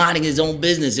 He was minding his own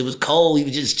business. It was cold. He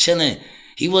was just chilling.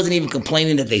 He wasn't even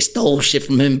complaining that they stole shit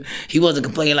from him. He wasn't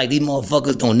complaining like these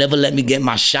motherfuckers don't never let me get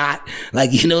my shot.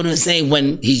 Like, you know what I'm saying?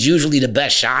 When he's usually the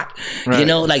best shot, right. You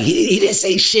know, like he didn't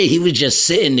say shit. He was just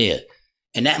sitting there.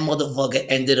 And that motherfucker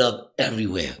ended up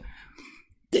everywhere.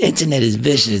 The internet is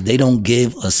vicious. They don't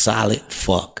give a solid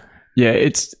fuck. Yeah,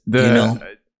 it's the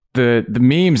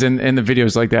memes and the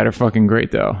videos like that are fucking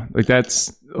great though. Like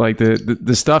that's like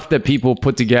the stuff that people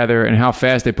put together and how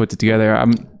fast they put it together.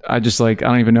 I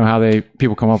don't even know how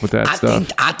people come up with that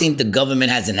stuff. I think the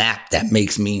government has an app that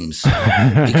makes memes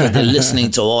because they're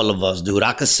listening to all of us, dude.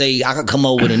 I could come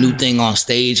up with a new thing on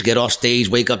stage, get off stage,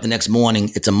 wake up the next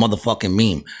morning, it's a motherfucking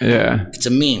meme. Yeah, it's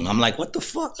a meme. I'm like, what the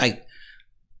fuck? Like,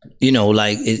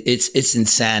 like it's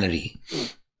insanity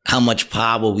how much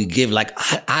power we give. Like,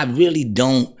 I really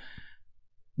don't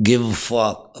give a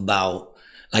fuck about,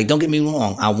 like, don't get me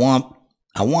wrong. I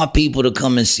want people to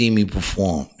come and see me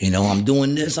perform. I'm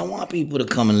doing this. I want people to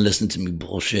come and listen to me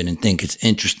bullshit and think it's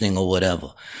interesting or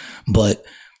whatever. But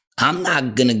I'm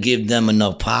not going to give them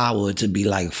enough power to be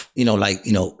like, in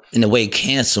a way,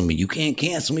 cancel me. You can't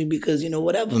cancel me because,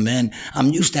 whatever, man. I'm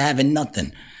used to having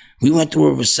nothing. We went through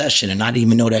a recession and I didn't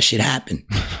even know that shit happened.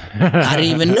 I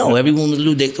didn't even know. Everyone was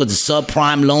losing. They thought the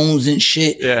subprime loans and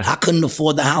shit. Yeah. I couldn't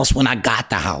afford the house when I got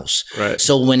the house. Right.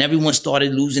 So when everyone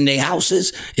started losing their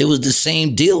houses, it was the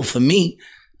same deal for me.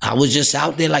 I was just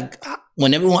out there like, I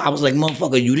was like,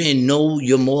 motherfucker, you didn't know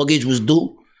your mortgage was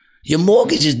due? Your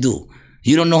mortgage is due.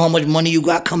 You don't know how much money you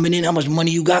got coming in, how much money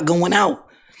you got going out.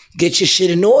 Get your shit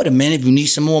in order, man. If you need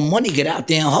some more money, get out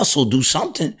there and hustle, do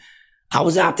something. I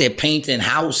was out there painting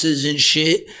houses and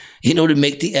shit, to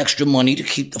make the extra money to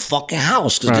keep the fucking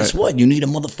house. Because guess what? You need a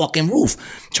motherfucking roof.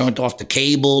 Turned off the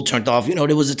cable, turned off,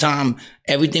 there was a time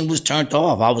everything was turned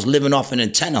off. I was living off an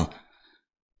antenna.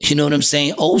 You know what I'm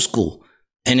saying? Old school.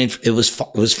 And it was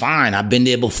fine. I've been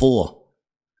there before.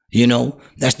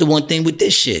 That's the one thing with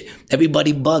this shit.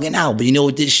 Everybody bugging out. But you know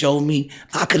what this showed me?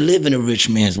 I could live in a rich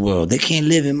man's world. They can't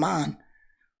live in mine.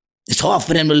 It's hard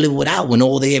for them to live without when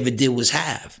all they ever did was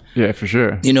have. Yeah, for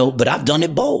sure. But I've done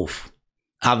it both.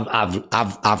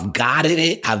 I've gotten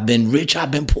it. I've been rich. I've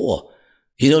been poor.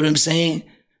 You know what I'm saying?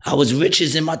 I was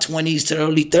richest in my 20s to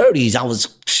early 30s. I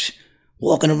was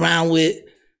walking around with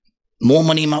more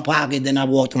money in my pocket than I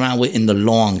walked around with in the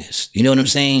longest. You know what I'm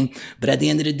saying? But at the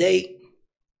end of the day,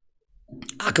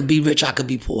 I could be rich. I could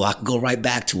be poor. I could go right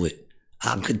back to it.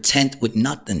 I'm content with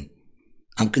nothing.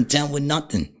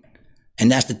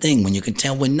 And that's the thing. When you're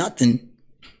content with nothing,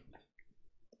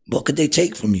 what could they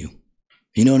take from you?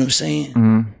 You know what I'm saying?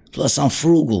 Mm-hmm. Plus, I'm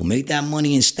frugal. Make that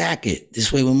money and stack it.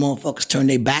 This way, when motherfuckers turn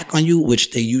their back on you,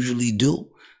 which they usually do,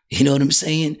 you know what I'm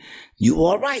saying? You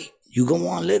all right. You go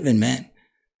on living, man.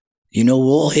 We're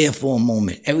all here for a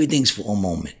moment. Everything's for a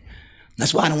moment.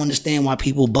 That's why I don't understand why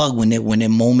people bug when their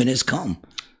moment has come.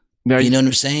 Now, you know what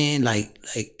I'm saying? Like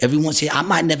everyone's here. I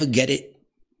might never get it.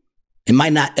 It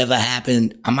might not ever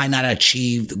happen. I might not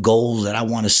achieve the goals that I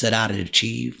want to set out to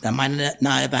achieve. That might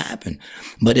not ever happen.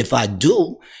 But if I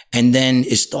do, and then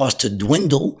it starts to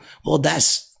dwindle, well,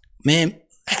 man,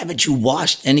 haven't you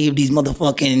watched any of these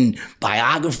motherfucking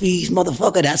biographies,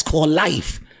 motherfucker? That's called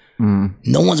life. Mm.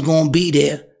 No one's going to be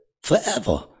there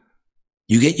forever.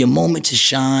 You get your moment to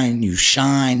shine. You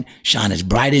shine as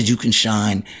bright as you can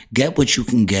shine. Get what you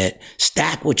can get.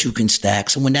 Stack what you can stack.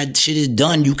 So when that shit is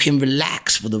done, you can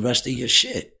relax for the rest of your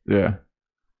shit. Yeah.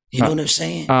 You know what I'm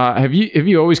saying? Have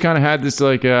you always kind of had this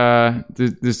like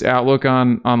this outlook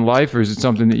on life, or is it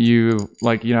something that you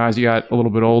like, as you got a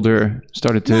little bit older,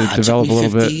 started to develop a little bit?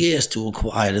 It took me 50 years to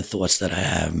acquire the thoughts that I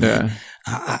have, man.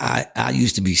 Yeah. I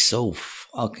used to be so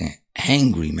fucking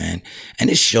angry, man, and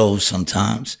it shows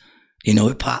sometimes.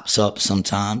 It pops up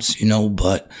sometimes,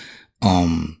 but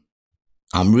I'm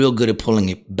real good at pulling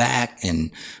it back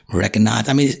and recognize.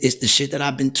 I mean, it's the shit that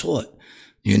I've been taught,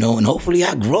 and hopefully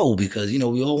I grow because, we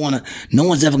all want to, no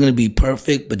one's ever going to be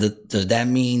perfect, but does that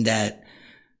mean that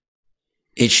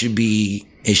we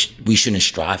shouldn't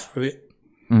strive for it?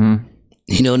 Mm-hmm.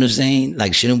 You know what I'm saying?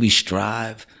 Like, shouldn't we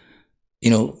strive?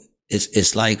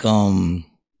 It's like,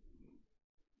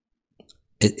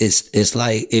 It's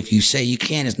like if you say you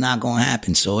can't, it's not going to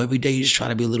happen. So every day you just try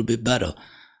to be a little bit better,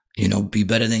 be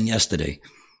better than yesterday.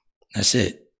 That's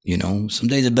it. Some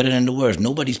days are better than the worst.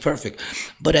 Nobody's perfect.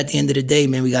 But at the end of the day,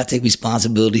 man, we got to take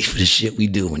responsibility for the shit we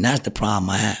do. And that's the problem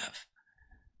I have.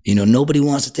 Nobody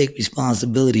wants to take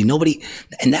responsibility.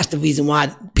 And that's the reason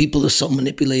why people are so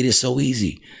manipulated so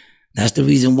easy. That's the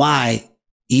reason why,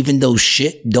 even though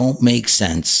shit don't make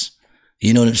sense,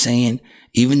 you know what I'm saying?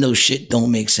 Even though shit don't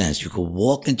make sense, you could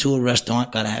walk into a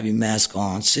restaurant, gotta have your mask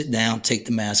on, sit down, take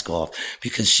the mask off,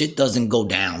 because shit doesn't go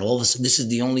down. All of a sudden, this is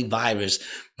the only virus,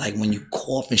 like when you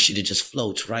cough and shit, it just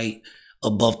floats right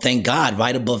above, thank God,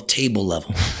 right above table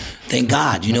level. Thank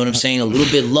God. You know what I'm saying? A little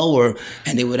bit lower,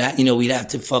 and they would have, we'd have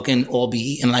to fucking all be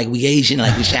eating like we Asian,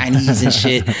 like we Chinese and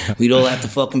shit. We'd all have to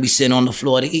fucking be sitting on the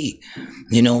floor to eat.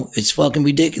 It's fucking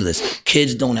ridiculous.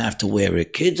 Kids don't have to wear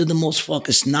it. Kids are the most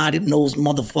fucking snotty-nosed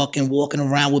motherfucking walking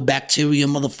around with bacteria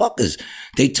motherfuckers.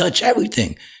 They touch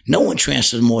everything. No one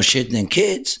transfers more shit than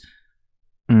kids.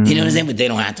 Mm-hmm. You know what I'm saying? But they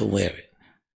don't have to wear it.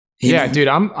 Dude,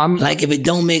 I'm like, if it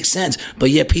don't make sense, but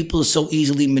yet people are so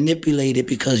easily manipulated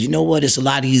because you know what? It's a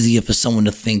lot easier for someone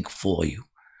to think for you.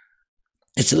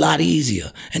 It's a lot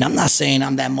easier. And I'm not saying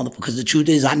I'm that motherfucker, because the truth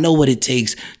is I know what it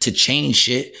takes to change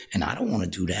shit, and I don't want to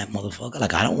do that, motherfucker.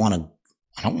 Like, I don't want to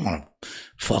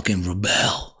fucking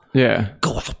rebel. Yeah.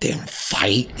 Go out there and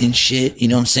fight and shit. You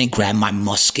know what I'm saying? Grab my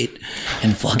musket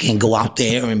and fucking go out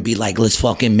there and be like, let's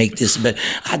fucking make this better.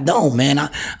 I don't,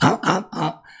 man.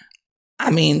 I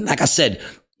mean, like I said,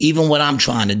 even what I'm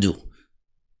trying to do,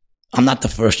 I'm not the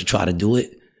first to try to do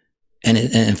it.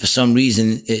 And for some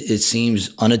reason, it seems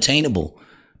unattainable,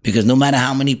 because no matter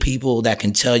how many people that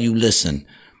can tell you, listen,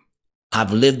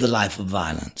 I've lived a life of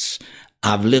violence.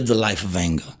 I've lived a life of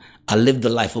anger. I lived a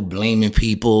life of blaming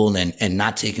people and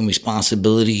not taking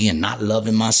responsibility and not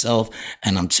loving myself.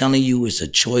 And I'm telling you, it's a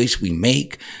choice we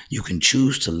make. You can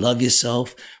choose to love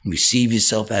yourself, receive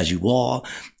yourself as you are,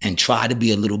 and try to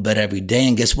be a little better every day.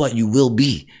 And guess what? You will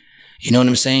be. You know what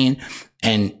I'm saying?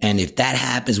 And if that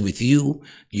happens with you,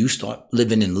 you start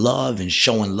living in love and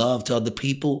showing love to other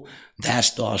people, that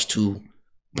starts to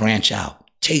branch out.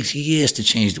 Takes years to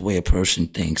change the way a person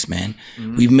thinks, man.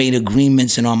 Mm-hmm. We've made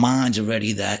agreements in our minds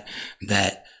already that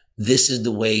this is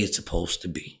the way it's supposed to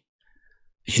be.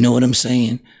 You know what I'm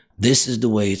saying? This is the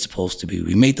way it's supposed to be.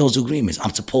 We made those agreements.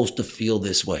 I'm supposed to feel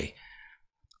this way.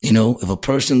 If a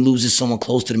person loses someone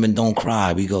close to them and don't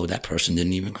cry, we go, that person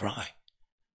didn't even cry.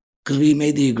 Because we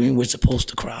made the agreement we're supposed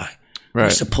to cry. Right. We're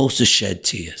supposed to shed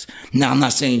tears. Now, I'm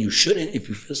not saying you shouldn't. If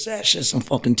you feel sad, shed some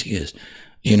fucking tears.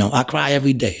 I cry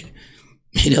every day.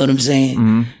 You know what I'm saying?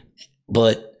 Mm-hmm.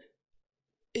 But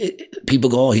people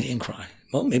go, oh, he didn't cry.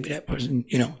 Well, maybe that person,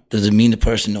 doesn't mean the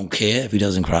person don't care if he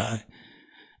doesn't cry.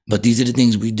 But these are the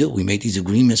things we do. We make these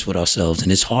agreements with ourselves,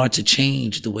 and it's hard to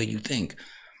change the way you think.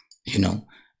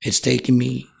 It's taken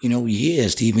me,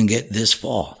 years to even get this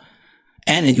far.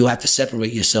 And then you have to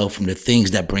separate yourself from the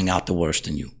things that bring out the worst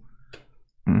in you.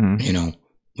 Mm-hmm.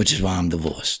 Which is why I'm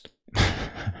divorced.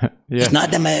 Yeah. It's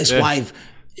not that my ex-wife,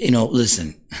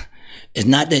 listen, it's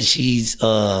not that she's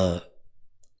not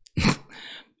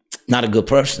a good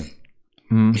person.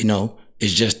 Mm.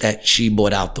 It's just that she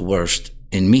brought out the worst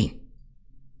in me.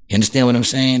 You understand what I'm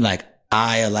saying? Like,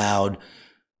 I allowed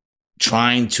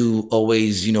trying to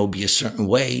always, be a certain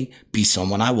way, be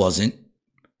someone I wasn't,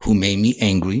 who made me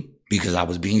angry because I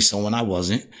was being someone I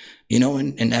wasn't,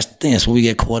 and that's the thing. That's what we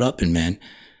get caught up in, man.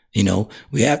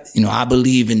 We have, I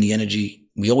believe in the energy.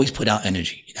 We always put out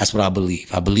energy. That's what I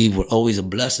believe. I believe we're always a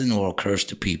blessing or a curse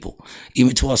to people,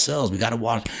 even to ourselves. We got to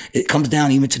watch. It comes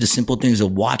down even to the simple things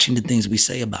of watching the things we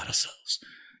say about ourselves.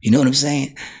 You know what I'm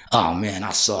saying? Oh man,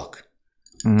 I suck.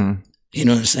 Mm-hmm. You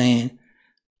know what I'm saying?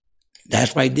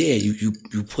 That's right there. You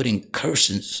putting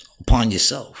curses upon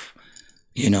yourself.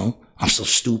 I'm so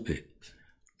stupid.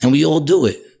 And we all do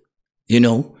it,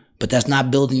 but that's not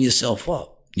building yourself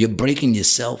up. You're breaking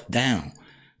yourself down.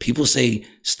 People say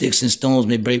sticks and stones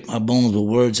may break my bones, but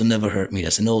words will never hurt me.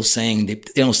 That's an old saying. They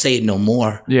don't say it no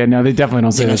more. Yeah, no, they definitely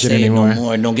don't say that shit anymore. No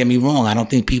more. Don't get me wrong. I don't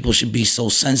think people should be so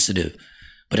sensitive.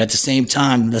 But at the same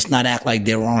time, let's not act like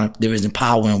there isn't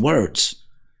power in words.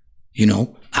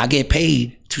 I get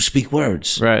paid to speak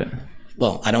words. Right.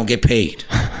 Well, I don't get paid.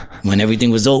 When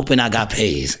everything was open, I got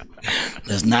paid.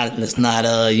 Let's not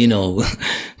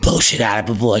blow shit out of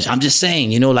proportion. I'm just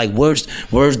saying, like words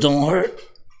don't hurt.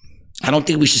 I don't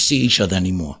think we should see each other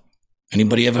anymore.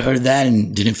 Anybody ever heard that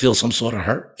and didn't feel some sort of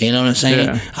hurt? You know what I'm saying?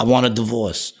 Yeah. I want a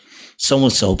divorce.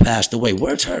 So-and-so passed away.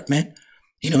 Words hurt, man.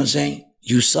 You know what I'm saying?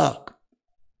 You suck.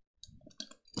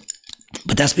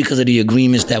 But that's because of the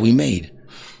agreements that we made.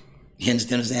 You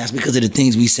understand what I'm saying? That's because of the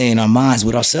things we say in our minds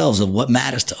with ourselves of what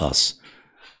matters to us.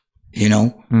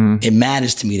 It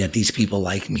matters to me that these people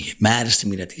like me. It matters to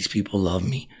me that these people love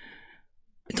me.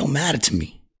 It don't matter to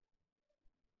me.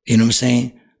 You know what I'm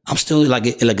saying? I'm still like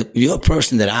you're a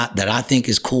person that I think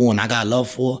is cool and I got love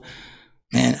for,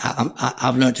 man.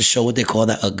 I've learned to show what they call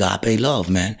that agape love,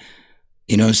 man.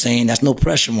 You know what I'm saying? That's no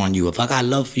pressure on you. If I got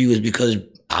love for you, it's because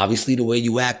obviously the way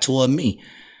you act toward me,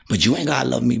 but you ain't gotta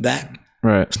love me back.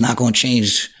 Right. It's not gonna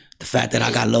change the fact that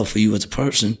I got love for you as a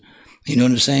person. You know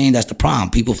what I'm saying? That's the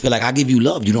problem. People feel like I give you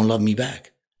love, you don't love me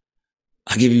back.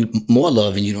 I give you more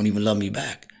love and you don't even love me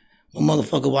back. Well,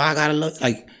 motherfucker, why I gotta love?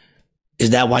 Like, Is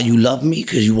that why you love me?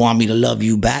 Because you want me to love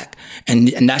you back? And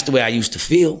that's the way I used to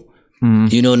feel.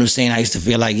 You know what I'm saying? I used to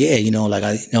feel like, yeah,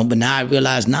 but now I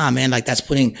realize, nah, man, like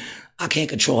I can't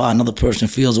control how another person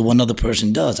feels or what another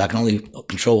person does. I can only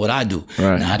control what I do.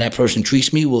 Right. Now, how that person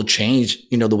treats me will change,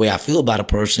 the way I feel about a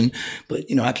person. But,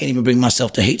 I can't even bring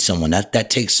myself to hate someone. That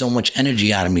takes so much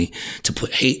energy out of me to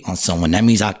put hate on someone. That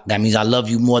means I love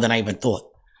you more than I even thought.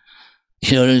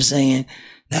 You know what I'm saying?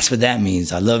 That's what that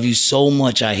means. I love you so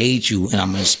much, I hate you, and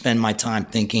I'm going to spend my time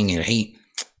thinking and hate.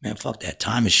 Man, fuck that.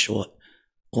 Time is short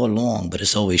or long, but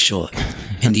it's always short.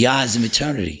 In the eyes of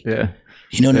eternity. Yeah.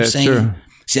 You know what I'm saying? True.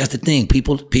 See, that's the thing.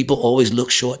 People always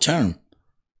look short term.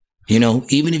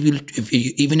 Even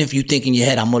if you think in your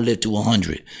head, I'm going to live to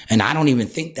 100. And I don't even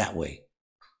think that way.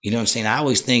 You know what I'm saying? I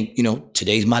always think,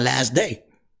 today's my last day.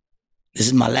 This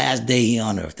is my last day here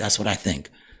on earth. That's what I think.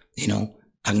 I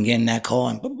can get in that car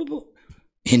and boop, boop, boop.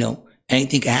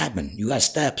 Anything can happen. You got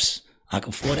steps. I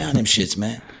can fall down them shits,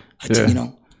 man.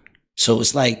 So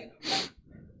it's like,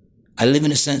 I live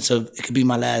in a sense of it could be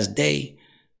my last day,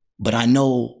 but I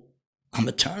know I'm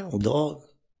eternal, dog.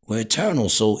 We're eternal.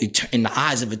 So in the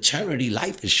eyes of eternity,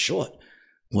 life is short.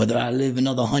 Whether I live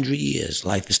another 100 years,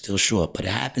 life is still short, but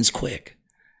it happens quick.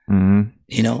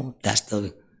 Mm-hmm. That's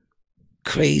the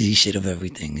crazy shit of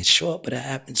everything. It's short, but it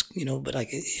happens, but like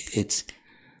it's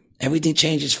everything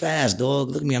changes fast,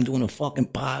 dog. Look at me. I'm doing a fucking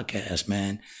podcast,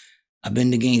 man. I've been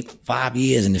in the game 5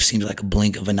 years and it seems like a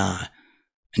blink of an eye.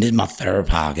 And this is my third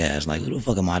podcast. Like, who the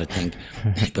fuck am I to think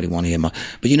anybody want to hear my...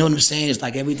 But you know what I'm saying? It's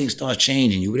like everything starts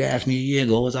changing. You would ask me a year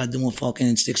ago, what was I doing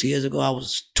fucking 6 years ago? I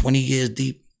was 20 years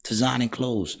deep designing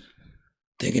clothes,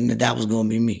 thinking that was going to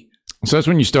be me. So that's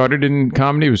when you started in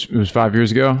comedy? It was 5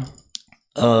 years ago?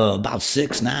 About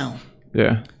 6 now.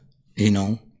 Yeah.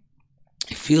 It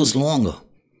feels longer.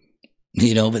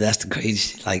 But that's the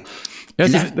crazy shit. Like...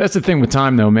 That's the thing with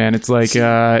time, though, man. It's like,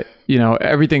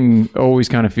 everything always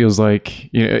kind of feels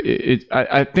like,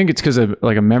 I think it's because of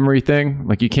like a memory thing.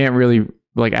 Like you can't really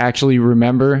like actually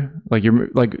remember, like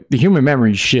the human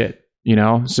memory is shit,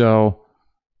 So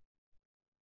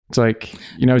it's like,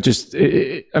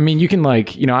 I mean, you can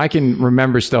like, I can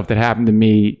remember stuff that happened to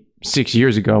me 6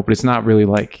 years ago, but it's not really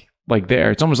like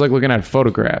there. It's almost like looking at a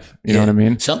photograph. You know what I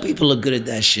mean? Some people are good at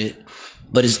that shit,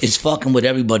 but it's fucking with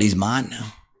everybody's mind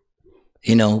now.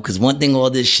 Because one thing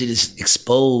all this shit is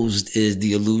exposed is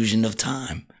the illusion of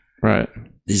time. Right.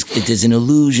 There's an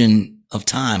illusion of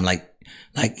time. Like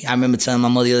I remember telling my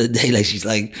mother the other day, like she's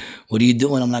like, "What are you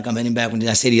doing?" I'm like, "I'm heading back." When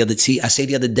I say the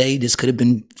other day, this could have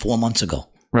been 4 months ago.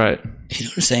 Right. You know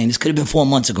what I'm saying? This could have been 4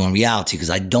 months ago in reality, because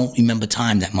I don't remember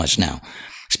time that much now,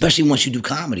 especially once you do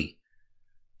comedy.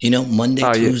 Monday,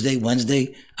 Tuesday,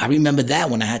 Wednesday. I remember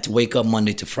that when I had to wake up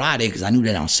Monday to Friday, because I knew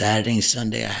that on Saturday and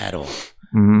Sunday I had off.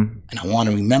 Mm-hmm. And I want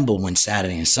to remember when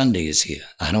Saturday and Sunday is here.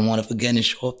 I don't want to forget and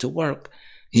show up to work.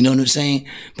 You know what I'm saying?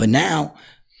 But now,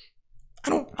 I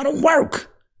don't work.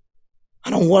 I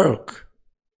don't work.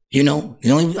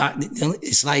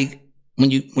 It's like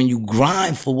when you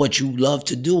grind for what you love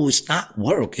to do, it's not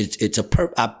work. It's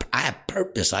I have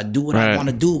purpose. I do what I want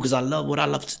to do because I love what I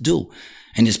love to do.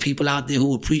 And there's people out there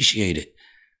who appreciate it.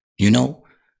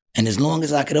 And as long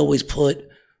as I could always put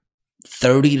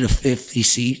 30 to 50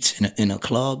 seats in a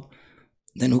club,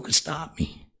 then who could stop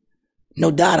me? No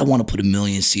doubt I want to put 1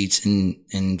 million seats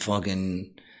in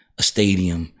fucking a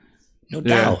stadium. No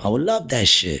doubt. I would love that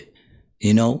shit.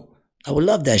 I would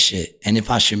love that shit. And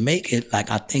if I should make it like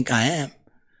I think I am,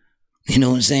 you know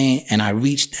what I'm saying? And I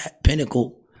reach that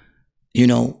pinnacle,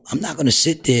 I'm not going to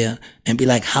sit there and be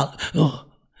like, oh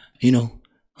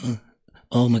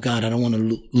my God, I don't want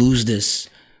to lose this,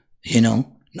 No,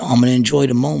 I'm going to enjoy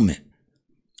the moment.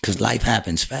 Because life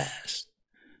happens fast.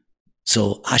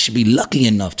 So I should be lucky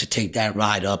enough to take that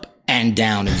ride up and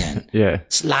down again. Yeah.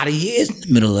 It's a lot of years in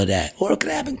the middle of that. Or it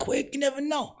could happen quick. You never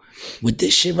know. With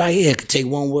this shit right here, it could take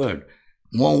one word.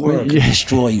 One word could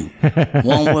destroy you.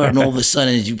 One word, and all of a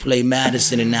sudden, as you play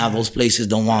Madison, and now those places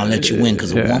don't want to let you in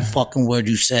because of one fucking word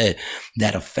you said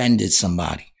that offended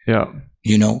somebody. Yeah.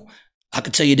 I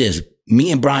could tell you this.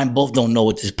 Me and Brian both don't know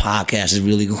what this podcast is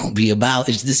really going to be about.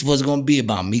 This was going to be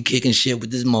about me kicking shit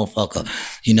with this motherfucker.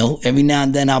 Every now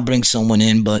and then I'll bring someone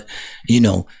in, but,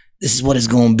 this is what it's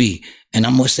going to be. And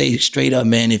I'm going to say straight up,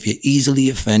 man, if you're easily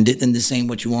offended, then this ain't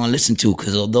what you want to listen to.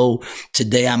 Because although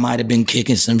today I might have been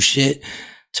kicking some shit,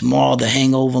 tomorrow the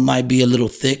hangover might be a little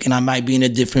thick and I might be in a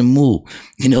different mood.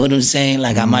 You know what I'm saying?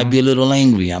 Like I might be a little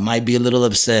angry. I might be a little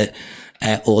upset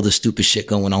at all the stupid shit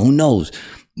going on. Who knows?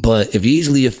 But if you're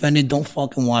easily offended, don't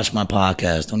fucking watch my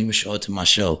podcast. Don't even show it to my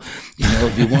show.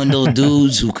 If you're one of those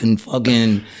dudes who can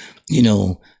fucking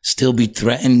still be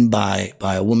threatened by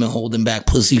a woman holding back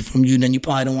pussy from you, then you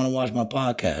probably don't want to watch my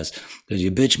podcast because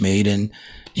you're bitch made and,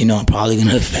 I'm probably going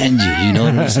to offend you. You know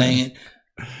what I'm saying?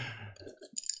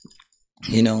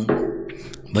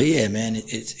 But yeah, man,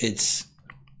 it's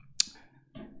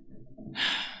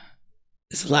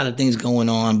there's a lot of things going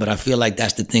on, but I feel like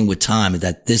that's the thing with time, is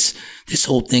that this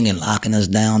whole thing and locking us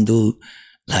down, dude,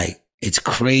 like, it's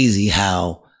crazy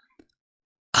how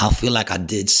I feel like I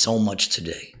did so much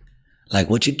today. Like,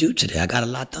 what you do today? I got a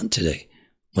lot done today.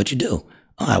 What you do?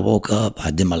 I woke up,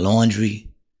 I did my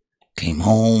laundry, came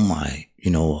home, I,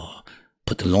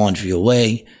 put the laundry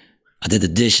away. I did the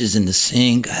dishes in the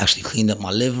sink. I actually cleaned up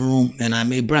my living room and I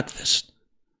made breakfast.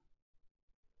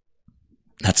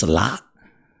 That's a lot.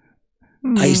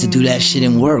 I used to do that shit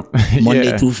in work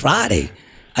Monday through Friday.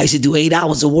 I used to do 8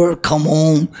 hours of work, come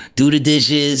home, do the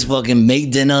dishes, fucking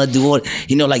make dinner, do all,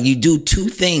 like you do 2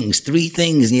 things, 3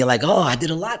 things, and you're like, oh, I did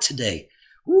a lot today.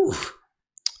 Whew,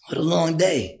 what a long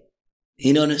day.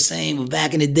 You know what I'm saying? But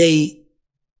back in the day,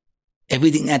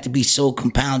 everything had to be so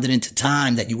compounded into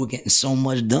time that you were getting so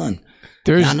much done.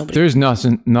 There's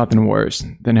nothing worse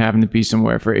than having to be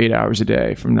somewhere for 8 hours a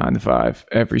day from 9 to 5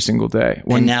 every single day.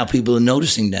 And now people are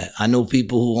noticing that. I know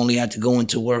people who only had to go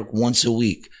into work once a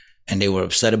week and they were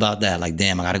upset about that. Like,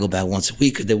 damn, I got to go back once a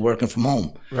week because they're working from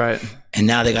home. Right. And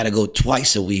now they got to go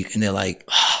twice a week and they're like,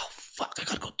 oh, fuck, I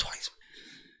got to go twice.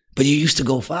 But you used to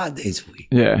go 5 days a week.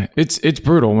 Yeah, it's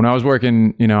brutal. When I was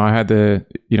working, I had the,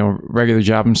 regular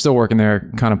job. I'm still working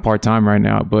there kind of part-time right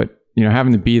now, but,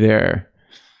 having to be there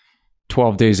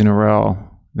 12 days in a row,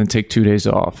 then take 2 days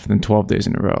off, then 12 days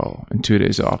in a row and 2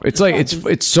 days off. It's like,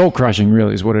 it's soul crushing,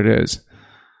 really, is what it is.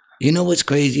 You know what's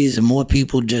crazy is the more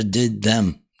people just did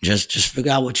them. Just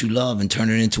figure out what you love and turn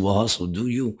it into a hustle. Do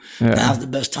you? Yeah. Now's the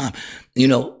best time.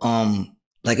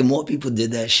 Like, if more people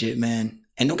did that shit, man.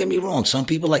 And don't get me wrong, some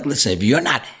people, like, listen, if you're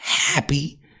not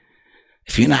happy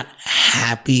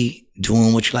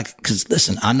doing what you like, because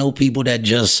listen, I know people that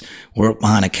just work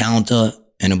behind a counter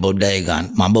in a bodega.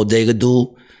 My bodega dude,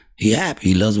 he happy.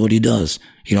 He loves what he does.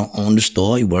 He don't own the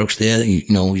store. He works there.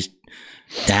 He's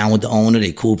down with the owner.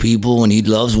 They cool people, and he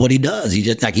loves what he does. He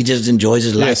just enjoys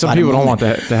his life. Yeah, some people don't want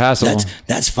the hassle.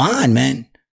 That's fine, man.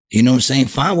 You know what I'm saying?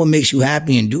 Find what makes you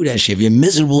happy and do that shit. If you're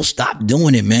miserable, stop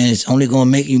doing it, man. It's only going to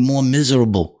make you more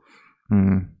miserable.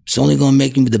 It's only going to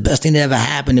make you. The best thing that ever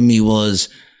happened to me was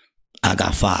I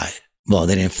got fired. Well,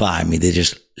 they didn't fire me. They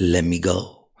just let me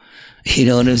go. You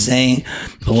know what I'm saying?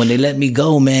 But when they let me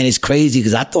go, man, it's crazy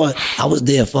because I thought I was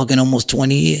there fucking almost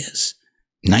 20 years.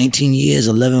 19 years,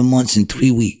 11 months, and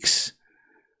 3 weeks.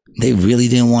 They really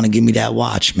didn't want to give me that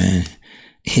watch, man.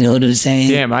 You know what I'm saying?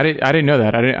 Damn, I didn't know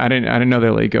that. I didn't know they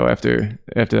let you go after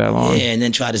that long. Yeah, and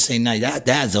then try to say, nah,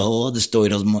 that's a whole other story.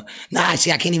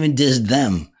 See, I can't even diss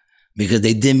them because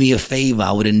they did me a favor.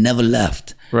 I would have never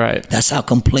left. Right. That's how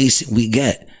complacent we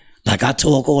get. Like, I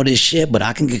talk all this shit, but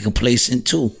I can get complacent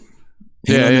too.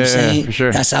 You know what I'm saying? Yeah, for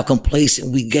sure. That's how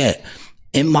complacent we get.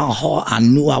 In my heart, I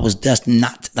knew I was destined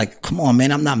not to, like, come on,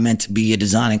 man, I'm not meant to be here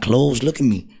designing clothes. Look at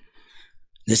me.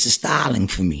 This is styling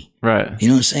for me. Right. You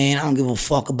know what I'm saying? I don't give a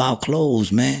fuck about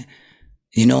clothes, man.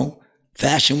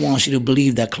 Fashion wants you to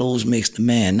believe that clothes makes the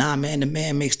man. Nah, man, the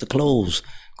man makes the clothes.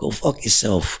 Go fuck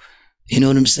yourself. You know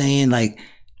what I'm saying? Like,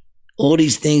 all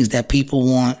these things that people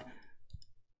want,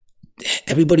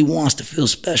 everybody wants to feel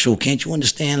special. Can't you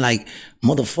understand? Like,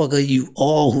 motherfucker, you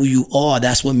are who you are.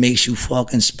 That's what makes you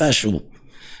fucking special.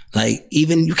 Like,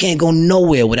 even you can't go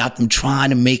nowhere without them trying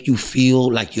to make you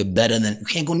feel like you're better than, you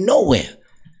can't go nowhere.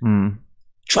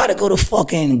 Try to go to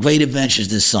fucking Great Adventures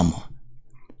this summer.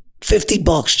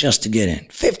 $50 just to get in.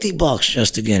 $50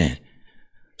 just to get in.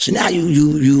 So now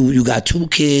you got 2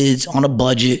 kids on a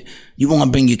budget. You want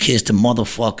to bring your kids to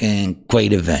motherfucking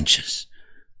Great Adventures.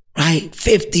 Right?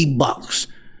 $50.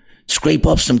 Scrape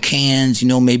up some cans,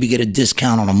 maybe get a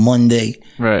discount on a Monday.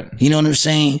 Right. You know what I'm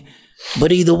saying?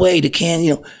 But either way, the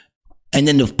can, and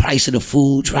then the price of the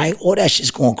foods, right? All that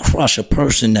shit's going to crush a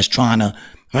person that's trying to,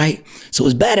 right? So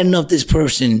it's bad enough this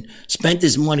person spent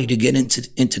this money to get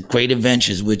into Great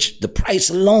Adventures, which the price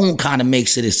alone kind of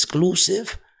makes it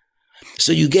exclusive.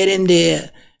 So you get in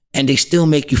there and they still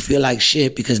make you feel like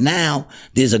shit because now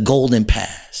there's a golden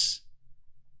pass.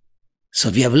 So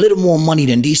if you have a little more money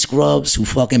than these scrubs who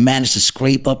fucking managed to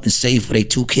scrape up and save for their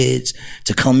 2 kids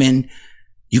to come in,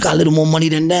 you got a little more money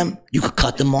than them, you could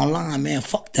cut them online, man.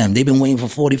 Fuck them. They've been waiting for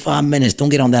 45 minutes. Don't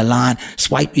get on that line.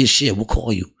 Swipe your shit. We'll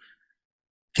call you.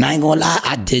 And I ain't gonna lie,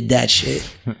 I did that shit.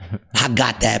 I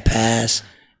got that pass.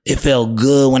 It felt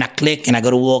good when I click and I go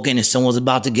to walk in and someone's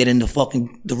about to get in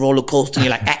the roller coaster and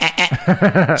you're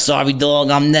like, Sorry,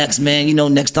 dog, I'm next, man.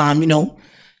 Next time,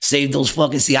 Save those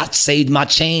fucking, see, I saved my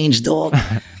change, dog.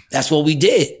 That's what we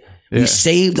did. Yeah. We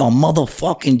saved our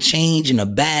motherfucking change in a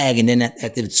bag. And then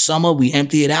at the summer, we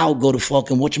empty it out, go to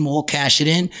fucking whatchamacallit, cash it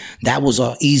in. That was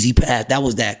our easy pass. That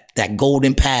was that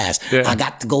golden pass. Yeah. I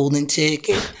got the golden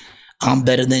ticket. I'm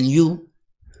better than you.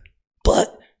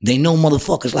 But they know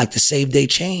motherfuckers like to save their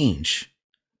change.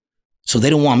 So they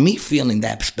don't want me feeling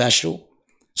that special.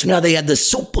 So now they had the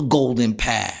super golden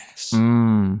pass.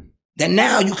 Then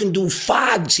now you can do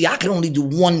 5. See, I can only do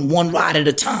one ride at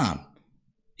a time.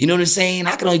 You know what I'm saying?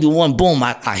 I can only do one. Boom,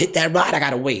 I hit that ride. I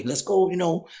gotta wait. Let's go,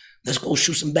 let's go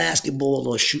shoot some basketball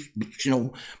or shoot,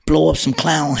 blow up some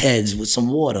clown heads with some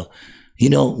water.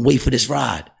 Wait for this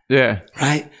ride. Yeah.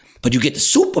 Right? But you get the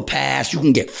super pass, you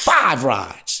can get 5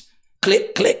 rides.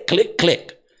 Click, click, click,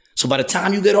 click. So by the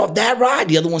time you get off that ride,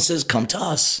 the other one says, come to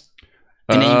us.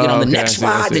 And then you get on the next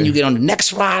ride, then you get on the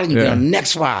next ride, and you get on the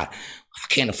next ride. I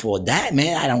can't afford that,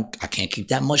 man. I can't keep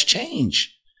that much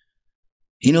change.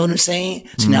 You know what I'm saying?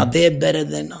 So now they're better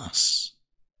than us.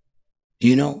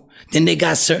 Then they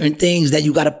got certain things that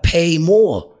you got to pay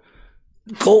more.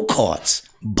 Go-karts.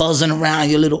 Buzzing around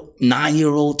your little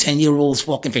 9-year-old, 10-year-old's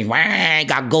fucking thing. Wah,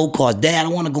 got go-karts. Dad, I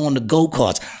want to go on the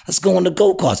go-karts. Let's go on the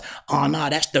go-karts. Oh, no,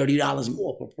 that's $30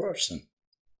 more per person.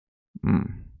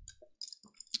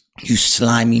 You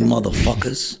slimy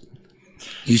motherfuckers.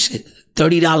 You said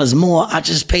 $30 more. I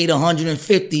just paid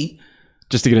 $150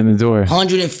 just to get in the door.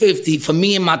 $150 for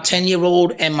me and my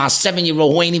 10-year-old and my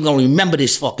 7-year-old who ain't even gonna remember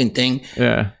this fucking thing.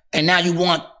 Yeah. And now you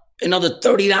want another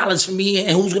 $30 for me,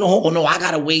 and who's gonna hold? Oh no, I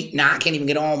gotta wait. Nah, I can't even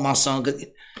get on my son.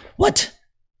 What?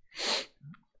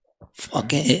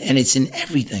 Fucking, and it's in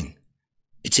everything.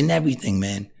 It's in everything,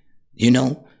 man.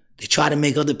 They try to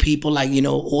make other people like,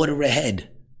 order ahead.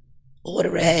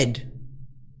 Order ahead.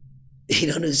 You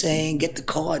know what I'm saying? Get the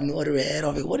card and order ahead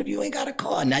of it. What if you ain't got a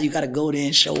card? Now you got to go there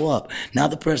and show up. Now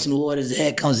the person who orders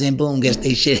ahead comes in, boom, gets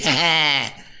their shit.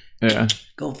 Yeah.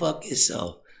 Go fuck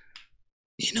yourself.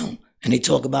 And they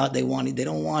talk about they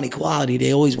don't want equality.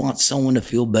 They always want someone to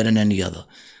feel better than the other.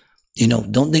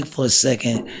 Don't think for a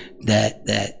second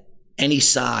that any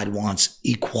side wants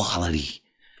equality.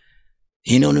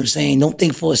 You know what I'm saying? Don't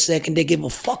think for a second they give a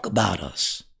fuck about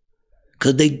us.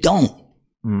 Because they don't.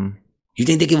 You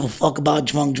think they give a fuck about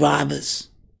drunk drivers?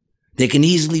 They can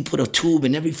easily put a tube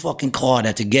in every fucking car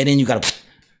that to get in, you got to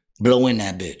blow in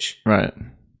that bitch. Right.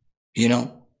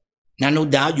 Now, no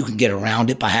doubt you can get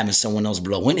around it by having someone else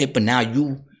blow in it, but now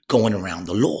you going around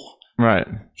the law. Right.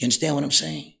 You understand what I'm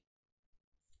saying?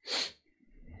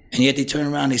 And yet they turn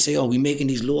around and they say, oh, we're making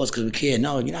these laws because we care.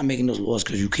 No, you're not making those laws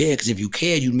because you care. Because if you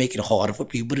care, you make it harder for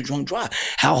people to drunk drive.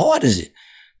 How hard is it?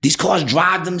 These cars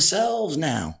drive themselves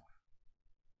now.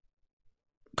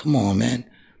 Come on, man.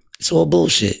 It's all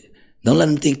bullshit. Don't let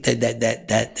them think that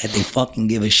they fucking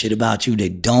give a shit about you. They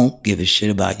don't give a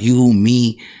shit about you,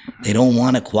 me. They don't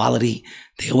want equality.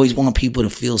 They always want people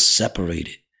to feel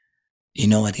separated.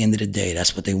 At the end of the day,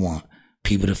 that's what they want.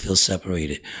 People to feel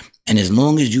separated. And as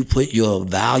long as you put your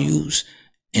values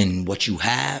in what you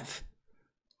have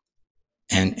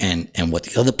and what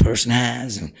the other person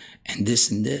has and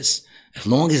this, as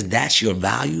long as that's your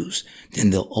values, then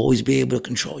they'll always be able to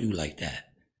control you like that.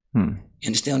 You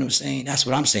understand what I'm saying? That's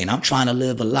what I'm saying. I'm trying to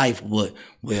live a life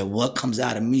where what comes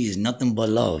out of me is nothing but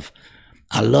love.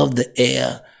 I love the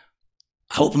air.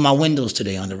 I opened my windows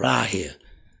today on the ride here.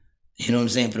 You know what I'm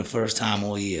saying? For the first time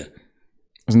all year.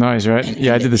 It was nice, right? And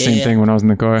I did the same thing when I was in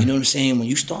the car. You know what I'm saying? When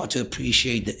you start to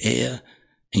appreciate the air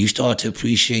and you start to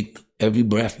appreciate every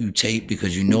breath you take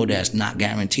because you know that's not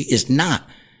guaranteed. It's not.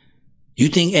 You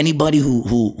think anybody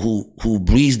who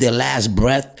breathes their last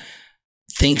breath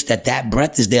thinks that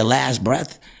breath is their last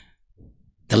breath?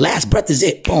 The last breath is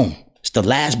it. Boom. It's the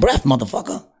last breath,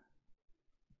 motherfucker.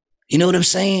 You know what I'm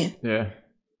saying? Yeah.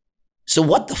 So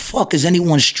what the fuck is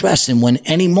anyone stressing when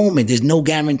any moment there's no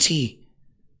guarantee?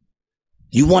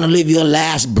 You want to live your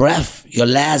last breath, your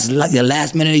last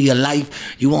minute of your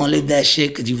life. You want to live that shit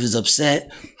because you was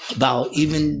upset about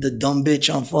even the dumb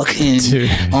bitch on fucking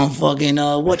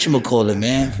whatchamacallit,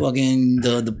 man. Fucking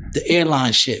the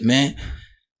airline shit, man.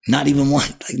 Not even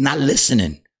not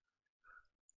listening.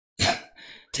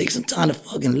 Take some time to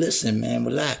fucking listen, man.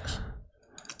 Relax.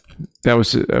 That was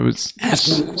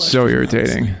so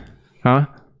irritating. Huh?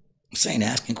 I'm saying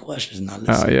asking questions, not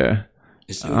listening. Oh, yeah.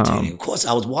 It's irritating. Of course,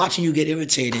 I was watching you get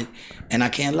irritated, and I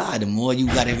can't lie. The more you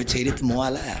got irritated, the more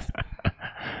I laughed.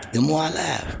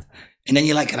 And then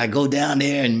you're like, can I go down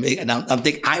there and make, and I'm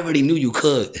thinking, I already knew you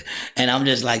could. And I'm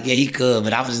just like, yeah, he could.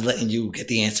 But I was just letting you get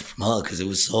the answer from her because it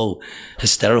was so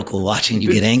hysterical watching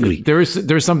you get angry. There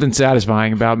was something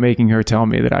satisfying about making her tell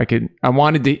me that I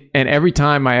wanted to. And every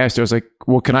time I asked her, I was like,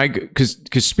 well, can I, because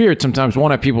Spirit sometimes won't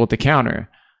have people at the counter.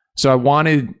 So I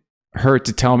wanted her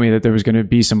to tell me that there was going to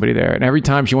be somebody there. And every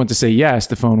time she went to say yes,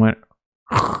 the phone went.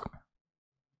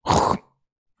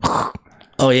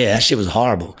 Oh, yeah, that shit was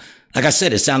horrible. Like I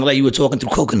said, it sounded like you were talking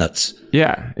through coconuts.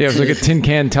 Yeah. It was like a tin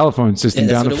can telephone system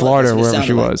down in Florida or wherever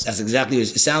she was. That's exactly what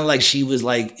it sounded like. She was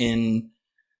like in,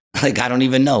 like, I don't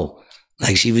even know.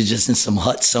 Like she was just in some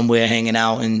hut somewhere hanging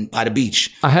out by the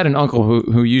beach. I had an uncle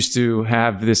who used to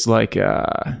have this like, it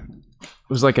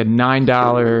was like a $9,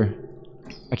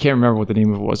 I can't remember what the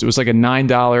name of it was. It was like a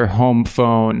 $9 home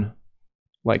phone,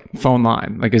 like phone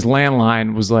line. Like his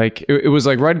landline was like, it was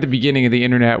like right at the beginning of the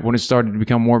internet when it started to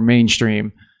become more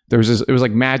mainstream. There was this, it was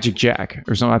like Magic Jack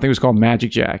or something. I think it was called Magic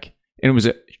Jack. And it was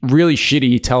a really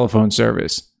shitty telephone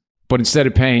service. But instead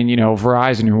of paying,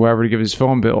 Verizon or whoever to give his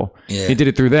phone bill, he did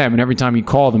it through them. And every time he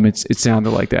called them, it sounded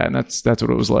like that. And that's what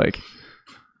it was like.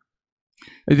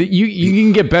 You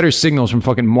can get better signals from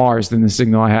fucking Mars than the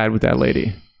signal I had with that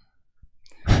lady.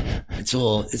 It's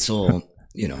all,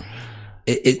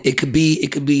 it could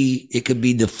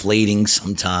be deflating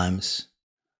sometimes.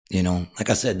 Like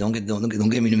I said, don't get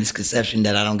me the misconception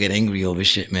that I don't get angry over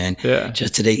shit, man. Yeah.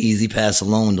 Just today, Easy Pass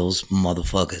alone, those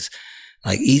motherfuckers.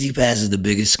 Like Easy Pass is the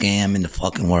biggest scam in the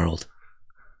fucking world.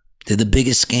 They're the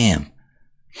biggest scam.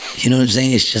 You know what I'm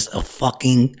saying? It's just a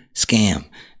fucking scam.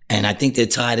 And I think they're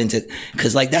tied into,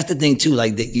 cause like that's the thing too.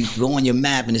 Like you go on your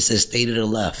map and it says stay to the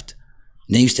left.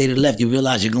 And then you stay to the left, you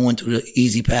realize you're going through the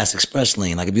Easy Pass Express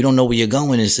lane. Like if you don't know where you're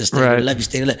going, it says stay to the left, you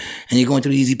stay to the left. And you're going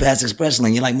through the Easy Pass Express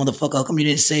lane. You're like, motherfucker, how come you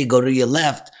didn't say go to your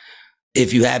left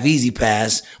if you have Easy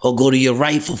Pass or go to your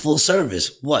right for full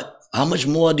service? What? How much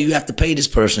more do you have to pay this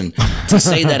person to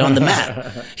say that on the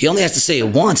map? He only has to say it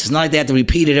once. It's not like they have to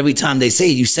repeat it every time they say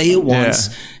it. You say it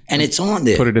once and it's on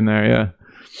there. Put it in there, yeah.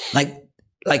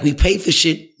 Like we pay for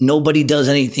shit nobody does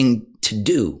anything to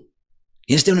do.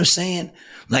 You understand what I'm saying?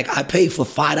 Like I pay for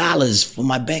 $5 for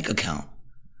my bank account.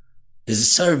 There's a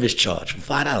service charge for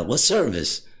 $5. What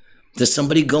service? Does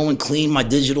somebody go and clean my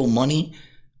digital money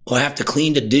or have to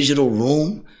clean the digital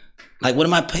room? Like what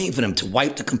am I paying for them? To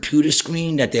wipe the computer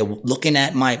screen that they're looking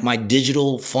at my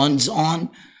digital funds on?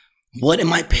 What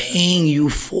am I paying you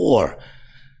for?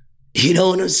 You know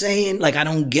what I'm saying? Like I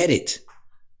don't get it.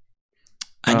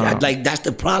 I like that's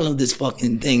the problem with this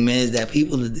fucking thing, man, is that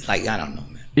people like, I don't know,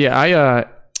 man. Yeah,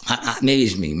 maybe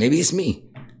it's me. Maybe it's me.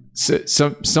 So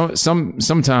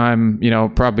sometime,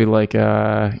 probably like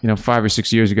 5 or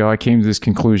 6 years ago, I came to this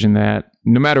conclusion that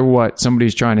no matter what,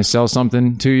 somebody's trying to sell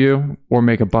something to you or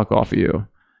make a buck off of you.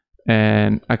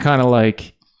 And I kind of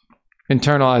like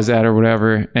internalize that or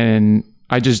whatever, and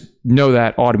I just know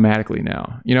that automatically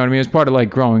now. You know what I mean? It's part of like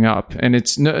growing up, and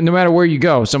it's no matter where you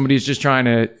go, somebody's just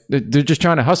they're just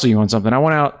trying to hustle you on something. I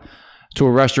went out to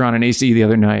a restaurant in AC the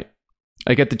other night.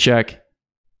 I get the check.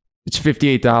 It's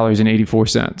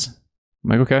 $58.84. I'm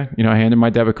like, okay. I handed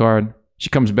my debit card. She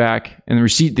comes back, and the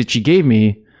receipt that she gave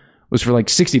me was for like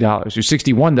 $60 or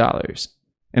 $61.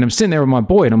 And I'm sitting there with my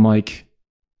boy, and I'm like,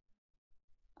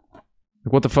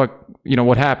 what the fuck?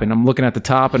 What happened? I'm looking at the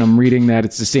top, and I'm reading that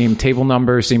it's the same table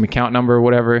number, same account number, or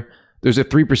whatever. There's a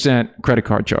 3% credit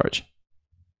card charge.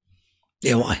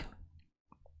 Yeah, why?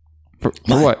 For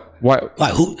what? Why?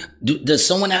 Does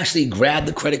someone actually grab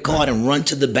the credit card and run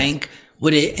to the bank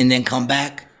with it and then come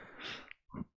back?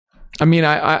 I mean,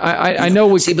 I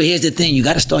know. See, but here's the thing. You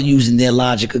got to start using their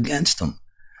logic against them.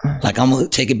 Like, I'm going to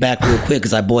take it back real quick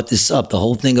because I brought this up. The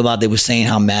whole thing about they were saying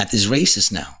how math is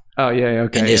racist now. Oh, yeah,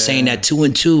 okay. And they're saying that 2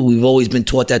 and 2, we've always been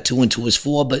taught that 2 and 2 is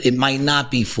 4, but it might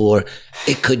not be 4.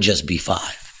 It could just be 5.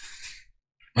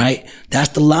 Right? That's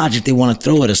the logic they want to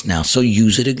throw at us now. So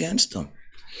use it against them.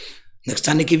 Next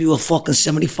time they give you a fucking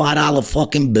 $75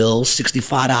 fucking bill,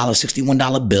 $65,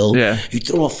 $61 bill, you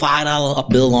throw a $5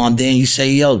 bill on there and you say,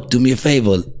 yo, do me a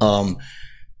favor,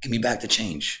 give me back the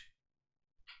change.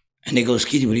 And they go,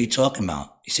 excuse me, what are you talking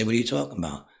about? You say, what are you talking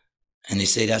about? And they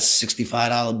say, that's a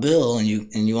 $65 bill and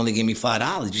you only gave me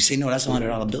 $5. You say, no, that's a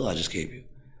 $100 bill I just gave you.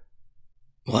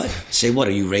 What? Say, what,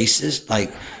 are you racist?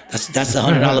 Like, that's a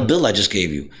 $100 bill I just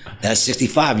gave you. That's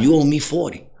 65. You owe me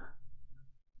 40.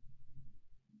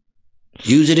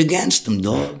 Use it against them,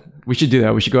 dog. We should do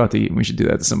that. We should go out to eat and we should do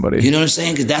that to somebody. You know what I'm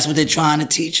saying? Because that's what they're trying to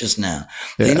teach us now.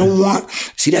 Yeah. They don't want...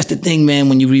 See, that's the thing, man.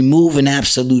 When you remove an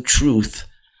absolute truth,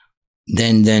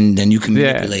 then you can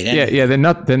manipulate anything. Yeah.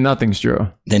 Then nothing's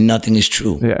true. Then nothing is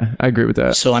true. Yeah, I agree with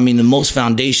that. So, I mean, the most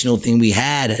foundational thing we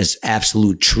had as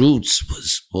absolute truths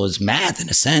was math in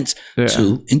a sense.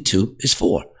 2 and 2 is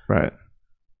 4. Right.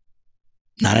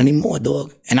 Not anymore,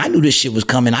 dog. And I knew this shit was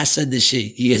coming. I said this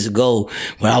shit years ago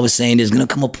where I was saying there's going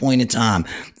to come a point in time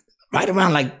right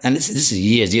around and this is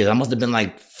years. I must have been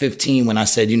like 15 when I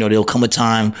said, there'll come a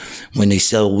time when they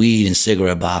sell weed in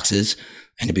cigarette boxes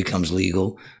and it becomes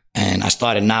legal. And I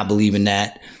started not believing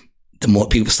that. The more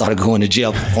people started going to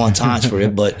jail on times for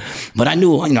it. But I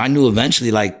knew, I knew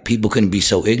eventually like people couldn't be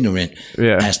so ignorant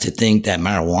as to think that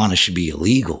marijuana should be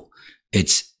illegal.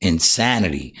 It's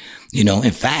insanity.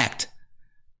 In fact,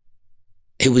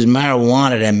 it was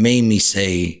marijuana that made me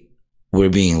say we're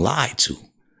being lied to.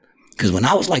 Because when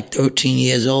I was like 13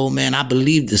 years old, man, I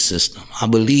believed the system. I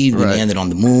believed we landed on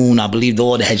the moon. I believed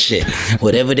all that shit.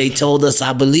 Whatever they told us,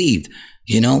 I believed,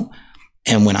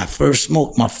 And when I first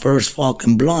smoked my first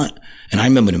fucking blunt, and I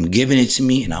remember them giving it to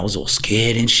me, and I was all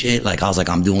scared and shit. Like, I was like,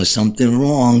 I'm doing something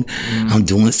wrong. I'm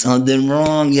doing something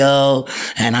wrong, yo.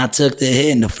 And I took the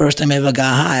hit, and the first time I ever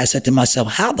got high, I said to myself,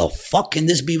 how the fuck can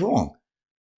this be wrong?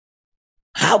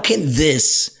 How can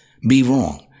this be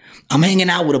wrong? I'm hanging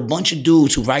out with a bunch of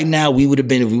dudes who right now we would have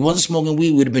been, if we wasn't smoking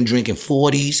weed, we would have been drinking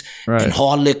 40s and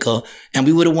hard liquor. And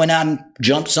we would have went out and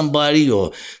jumped somebody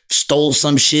or stole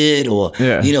some shit or,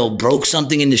 broke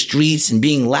something in the streets and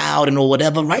being loud and or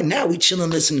whatever. Right now we chilling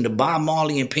listening to Bob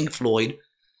Marley and Pink Floyd.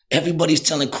 Everybody's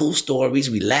telling cool stories.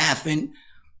 We laughing.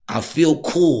 I feel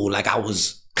cool. Like I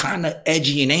was kind of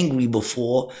edgy and angry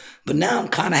before, but now I'm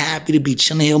kind of happy to be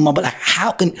chilling here with my, but like,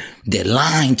 how can, they're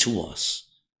lying to us.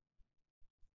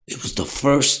 It was the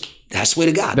first, I swear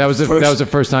to God. That was the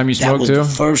first time you smoked too? That was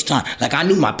the first time. Like I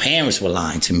knew my parents were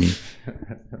lying to me.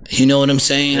 You know what I'm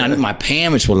saying? I knew my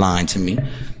parents were lying to me,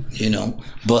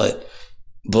 but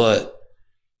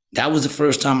that was the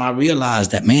first time I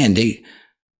realized that, man,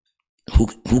 who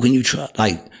can you trust?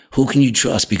 Like, who can you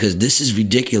trust? Because this is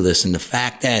ridiculous. And the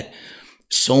fact that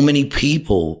so many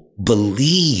people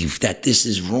believe that this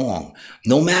is wrong,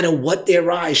 no matter what their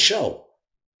eyes show.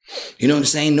 You know what I'm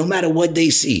saying? No matter what they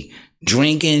see.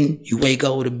 Drinking, you wake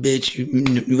up with a bitch,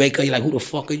 you wake up, you're like, who the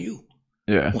fuck are you?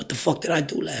 Yeah. What the fuck did I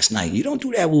do last night? You don't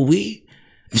do that with weed.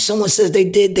 If someone says they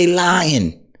did, they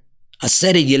lying. I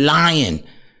said it, you're lying.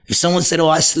 If someone said, oh,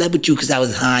 I slept with you because I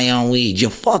was high on weed,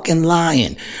 you're fucking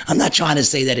lying. I'm not trying to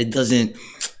say that it doesn't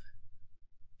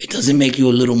make you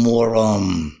a little more,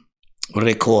 what do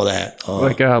they call that?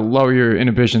 Lower your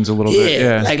inhibitions a little bit.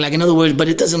 Yeah. Like in other words, but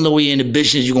it doesn't lower your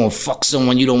inhibitions. You're going to fuck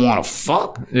someone you don't want to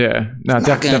fuck. Yeah. No,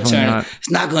 definitely not.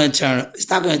 It's not going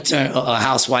to turn a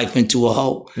housewife into a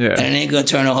hoe. Yeah. And it ain't going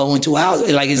to turn a hoe into a house.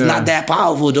 Like, it's not that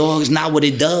powerful, dog. It's not what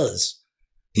it does.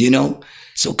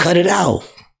 So cut it out.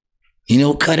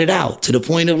 Cut it out to the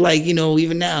point of like,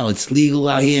 even now it's legal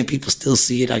out here and people still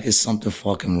see it like it's something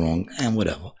fucking wrong and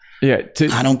whatever. Yeah,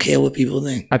 I don't care what people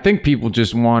think. I think people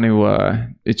just want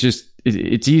to.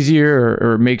 It's easier,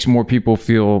 or it makes more people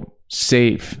feel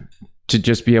safe to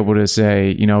just be able to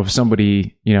say, if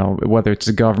somebody, whether it's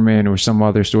the government or some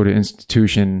other sort of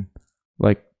institution,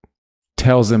 like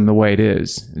tells them the way it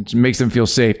is. It makes them feel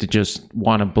safe to just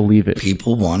want to believe it.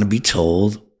 People want to be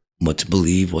told what to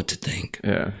believe, what to think.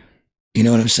 Yeah, you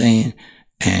know what I'm saying.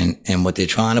 And what they're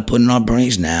trying to put in our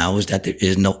brains now is that there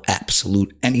is no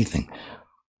absolute anything.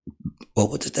 Well,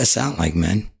 what does that sound like,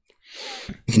 man?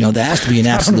 There has to be an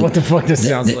absolute. I don't know what the fuck this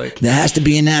sounds like. There has to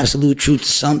be an absolute truth to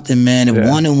something, man. If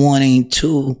 1 and 1 ain't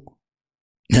 2,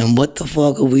 then what the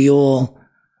fuck are we all?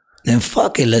 Then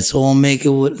fuck it. Let's all make it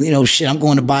with, shit. I'm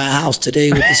going to buy a house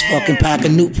today with this fucking pack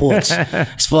of Newports.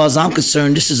 As far as I'm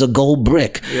concerned, this is a gold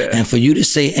brick. Yeah. And for you to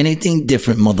say anything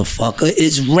different, motherfucker,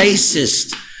 is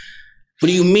racist. What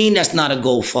do you mean that's not a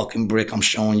gold fucking brick? I'm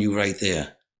showing you right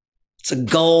there. It's a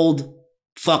gold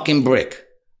fucking brick.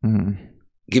 Mm-hmm.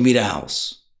 Give me the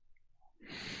house.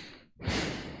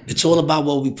 It's all about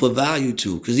what we put value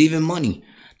to. Because even money,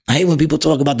 I hate when people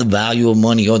talk about the value of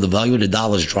money or the value of the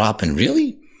dollar's dropping.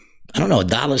 Really? I don't know. A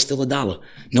dollar is still a dollar.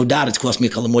 No doubt it's cost me a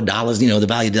couple more dollars. The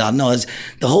value of the dollar. No, it's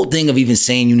the whole thing of even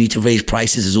saying you need to raise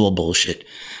prices is all bullshit.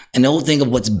 And the whole thing of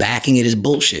what's backing it is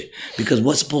bullshit. Because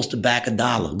what's supposed to back a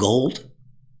dollar? Gold?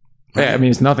 Right. Yeah, I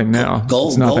mean, it's nothing now.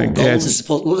 Gold, it's nothing. Gold is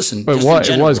supposed to, listen. But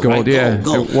it was gold, right? Yeah.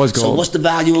 Gold. It was gold. So what's the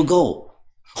value of gold?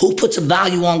 Who puts a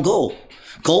value on gold?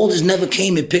 Gold has never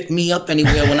came and picked me up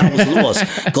anywhere when I was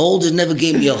lost. Gold has never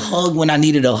gave me a hug when I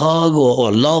needed a hug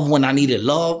or love when I needed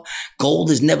love. Gold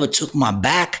has never took my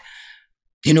back.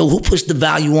 Who puts the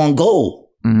value on gold?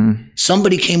 Mm-hmm.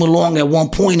 Somebody came along at one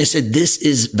point and said, this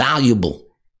is valuable.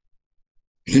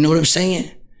 You know what I'm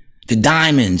saying? The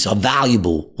diamonds are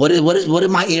valuable. What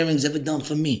have my earrings ever done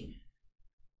for me?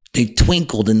 They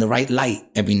twinkled in the right light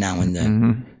every now and then.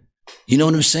 Mm-hmm. You know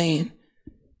what I'm saying?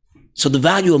 So the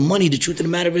value of money, the truth of the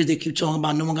matter is they keep talking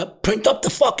about no one got print up the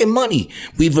fucking money.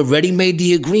 We've already made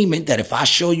the agreement that if I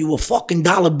show you a fucking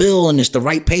dollar bill and it's the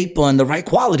right paper and the right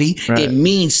quality, it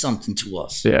means something to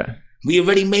us. Yeah. We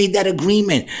already made that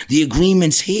agreement. The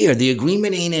agreement's here. The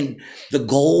agreement ain't in the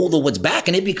gold or what's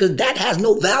backing it because that has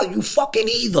no value fucking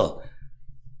either.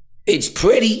 It's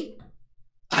pretty.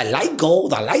 I like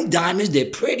gold. I like diamonds.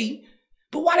 They're pretty.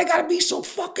 But why they gotta be so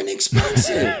fucking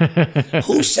expensive?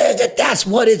 Who says that that's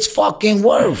what it's fucking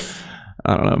worth?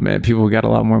 I don't know, man. People got a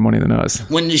lot more money than us.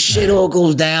 When the shit all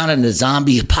goes down and the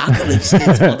zombie apocalypse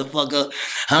hits, motherfucker,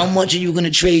 how much are you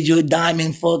gonna trade your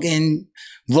diamond fucking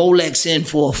Rolex in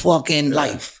for a fucking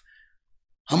life?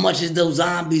 How much is those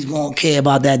zombies gonna care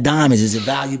about that diamonds? Is it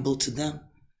valuable to them?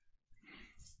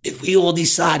 If we all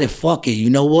decided, fuck it, you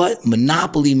know what?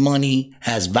 Monopoly money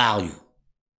has value.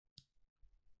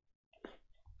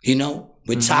 You know,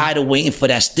 we're tired of waiting for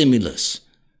that stimulus.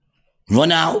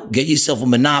 Run out, get yourself a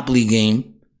Monopoly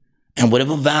game, and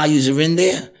whatever values are in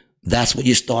there, that's what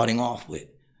you're starting off with.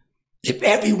 If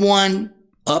everyone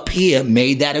up here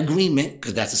made that agreement,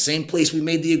 because that's the same place we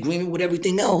made the agreement with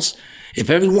everything else, if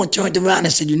everyone turned around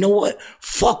and said, you know what?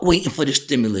 Fuck waiting for the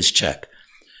stimulus check.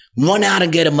 Run out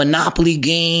and get a Monopoly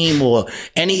game or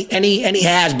any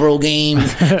Hasbro game,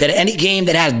 any game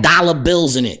that has dollar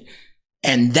bills in it.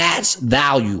 And that's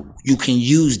value. You can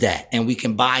use that and we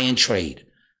can buy and trade.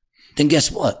 Then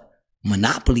guess what?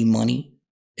 Monopoly money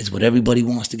is what everybody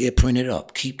wants to get printed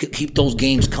up. Keep those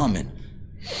games coming.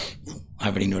 I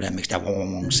already know that makes that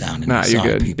sound. Nah, you're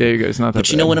good. People. There you go. It's not that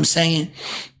But you know what I'm saying?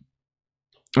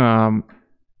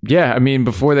 Yeah, I mean,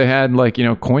 before they had like, you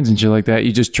know, coins and shit like that,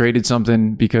 you just traded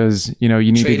something because, you know,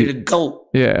 you needed a goat.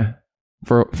 Yeah.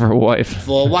 For a wife.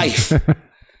 For a wife.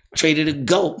 Traded a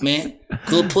goat, man.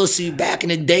 Good pussy back in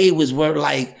the day was worth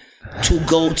like 2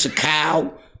 goats, a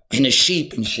cow, and a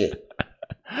sheep and shit.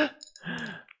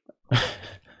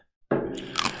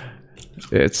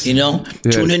 You know,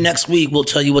 tune in next week. We'll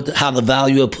tell you how the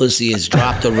value of pussy has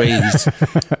dropped or raised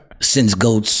since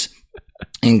goats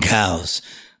and cows.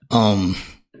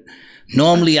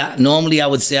 Normally I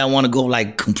would say I want to go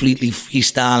like completely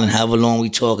freestyle and however long we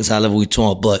talk is however we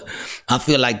talk. But I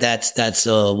feel like that's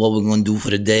what we're going to do for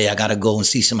the day. I got to go and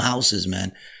see some houses,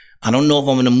 man. I don't know if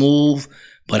I'm going to move,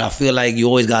 but I feel like you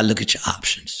always got to look at your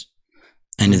options.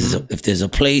 And if there's a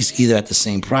place either at the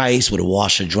same price with a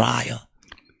washer dryer.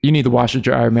 You need the washer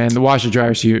dryer, man. The washer dryer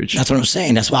is huge. That's what I'm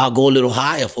saying. That's why I'll go a little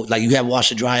higher for like you have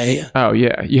washer dryer here. Oh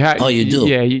yeah, you have. Oh, you do.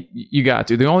 Yeah, you got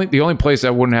to. The only place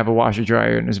I wouldn't have a washer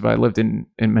dryer in is if I lived in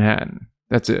Manhattan.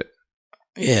 That's it.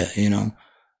 Yeah, you know.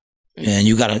 And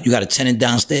you got a tenant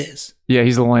downstairs. Yeah,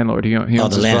 he's the landlord. He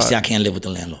owns the landlord. See, I can't live with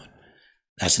the landlord.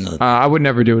 That's another thing. I would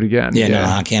never do it again. Yeah, no,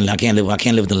 I can't live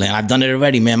with the land. I've done it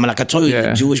already, man. Like I told you,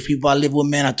 the Jewish people I live with,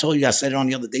 man, I told you, I said it on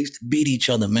the other day, they used to beat each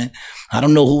other, man. I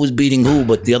don't know who was beating who,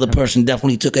 but the other person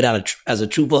definitely took it out as a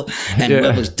trooper, and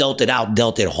whoever's dealt it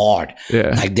hard.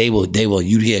 Yeah. Like they will,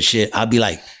 you'd hear shit. I'd be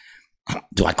like,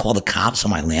 do I call the cops on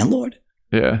my landlord?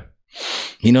 Yeah.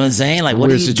 You know what I'm saying? Like,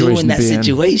 what do you do in that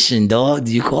situation, dog?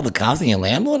 Do you call the cops on your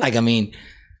landlord? Like, I mean,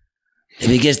 if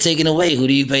it gets taken away, who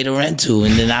do you pay the rent to?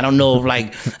 And then I don't know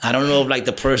if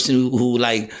the person who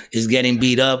like is getting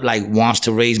beat up like wants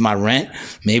to raise my rent.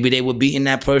 Maybe they were beating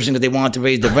that person because they wanted to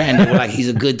raise the rent. They were like, he's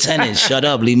a good tenant. Shut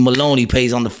up, leave him alone. He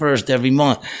pays on the 1st every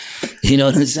month. You know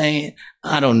what I'm saying?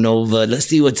 I don't know, but let's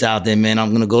see what's out there, man.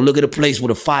 I'm gonna go look at a place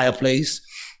with a fireplace,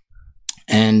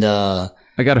 and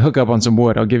I got to hook up on some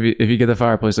wood. I'll give you, if you get the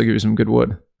fireplace, I'll give you some good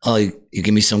wood. Oh, you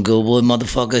give me some good wood,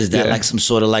 motherfucker? Is that like some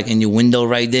sort of like in your window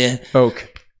right there? Oak.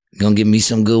 You gonna give me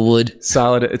some good wood?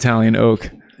 Solid Italian oak.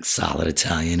 Solid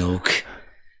Italian oak.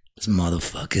 This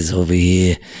motherfucker's over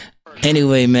here.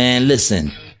 Anyway, man,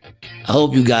 listen. I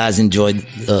hope you guys enjoyed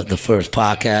the first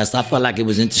podcast. I felt like it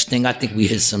was interesting. I think we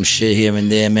hit some shit here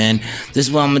and there, man. This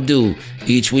is what I'm going to do.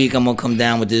 Each week, I'm going to come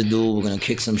down with this dude. We're going to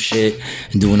kick some shit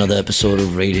and do another episode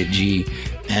of Rated G.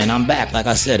 And I'm back, like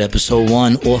I said, episode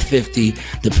 1 or 50,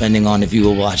 depending on if you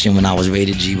were watching when I was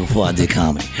Rated G before I did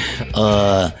comedy.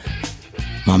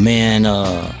 My man,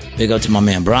 big up to my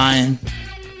man Brian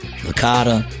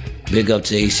Licata. Big up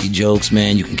to AC Jokes,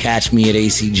 man. You can catch me at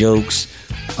AC Jokes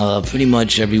pretty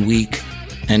much every week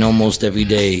and almost every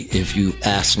day. If you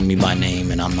ask for me by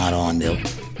name and I'm not on, they'll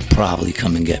probably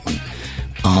come and get me.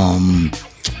 And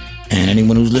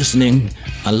anyone who's listening,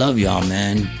 I love y'all,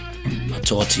 man. I'll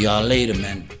talk to y'all later,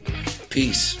 man.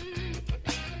 Peace.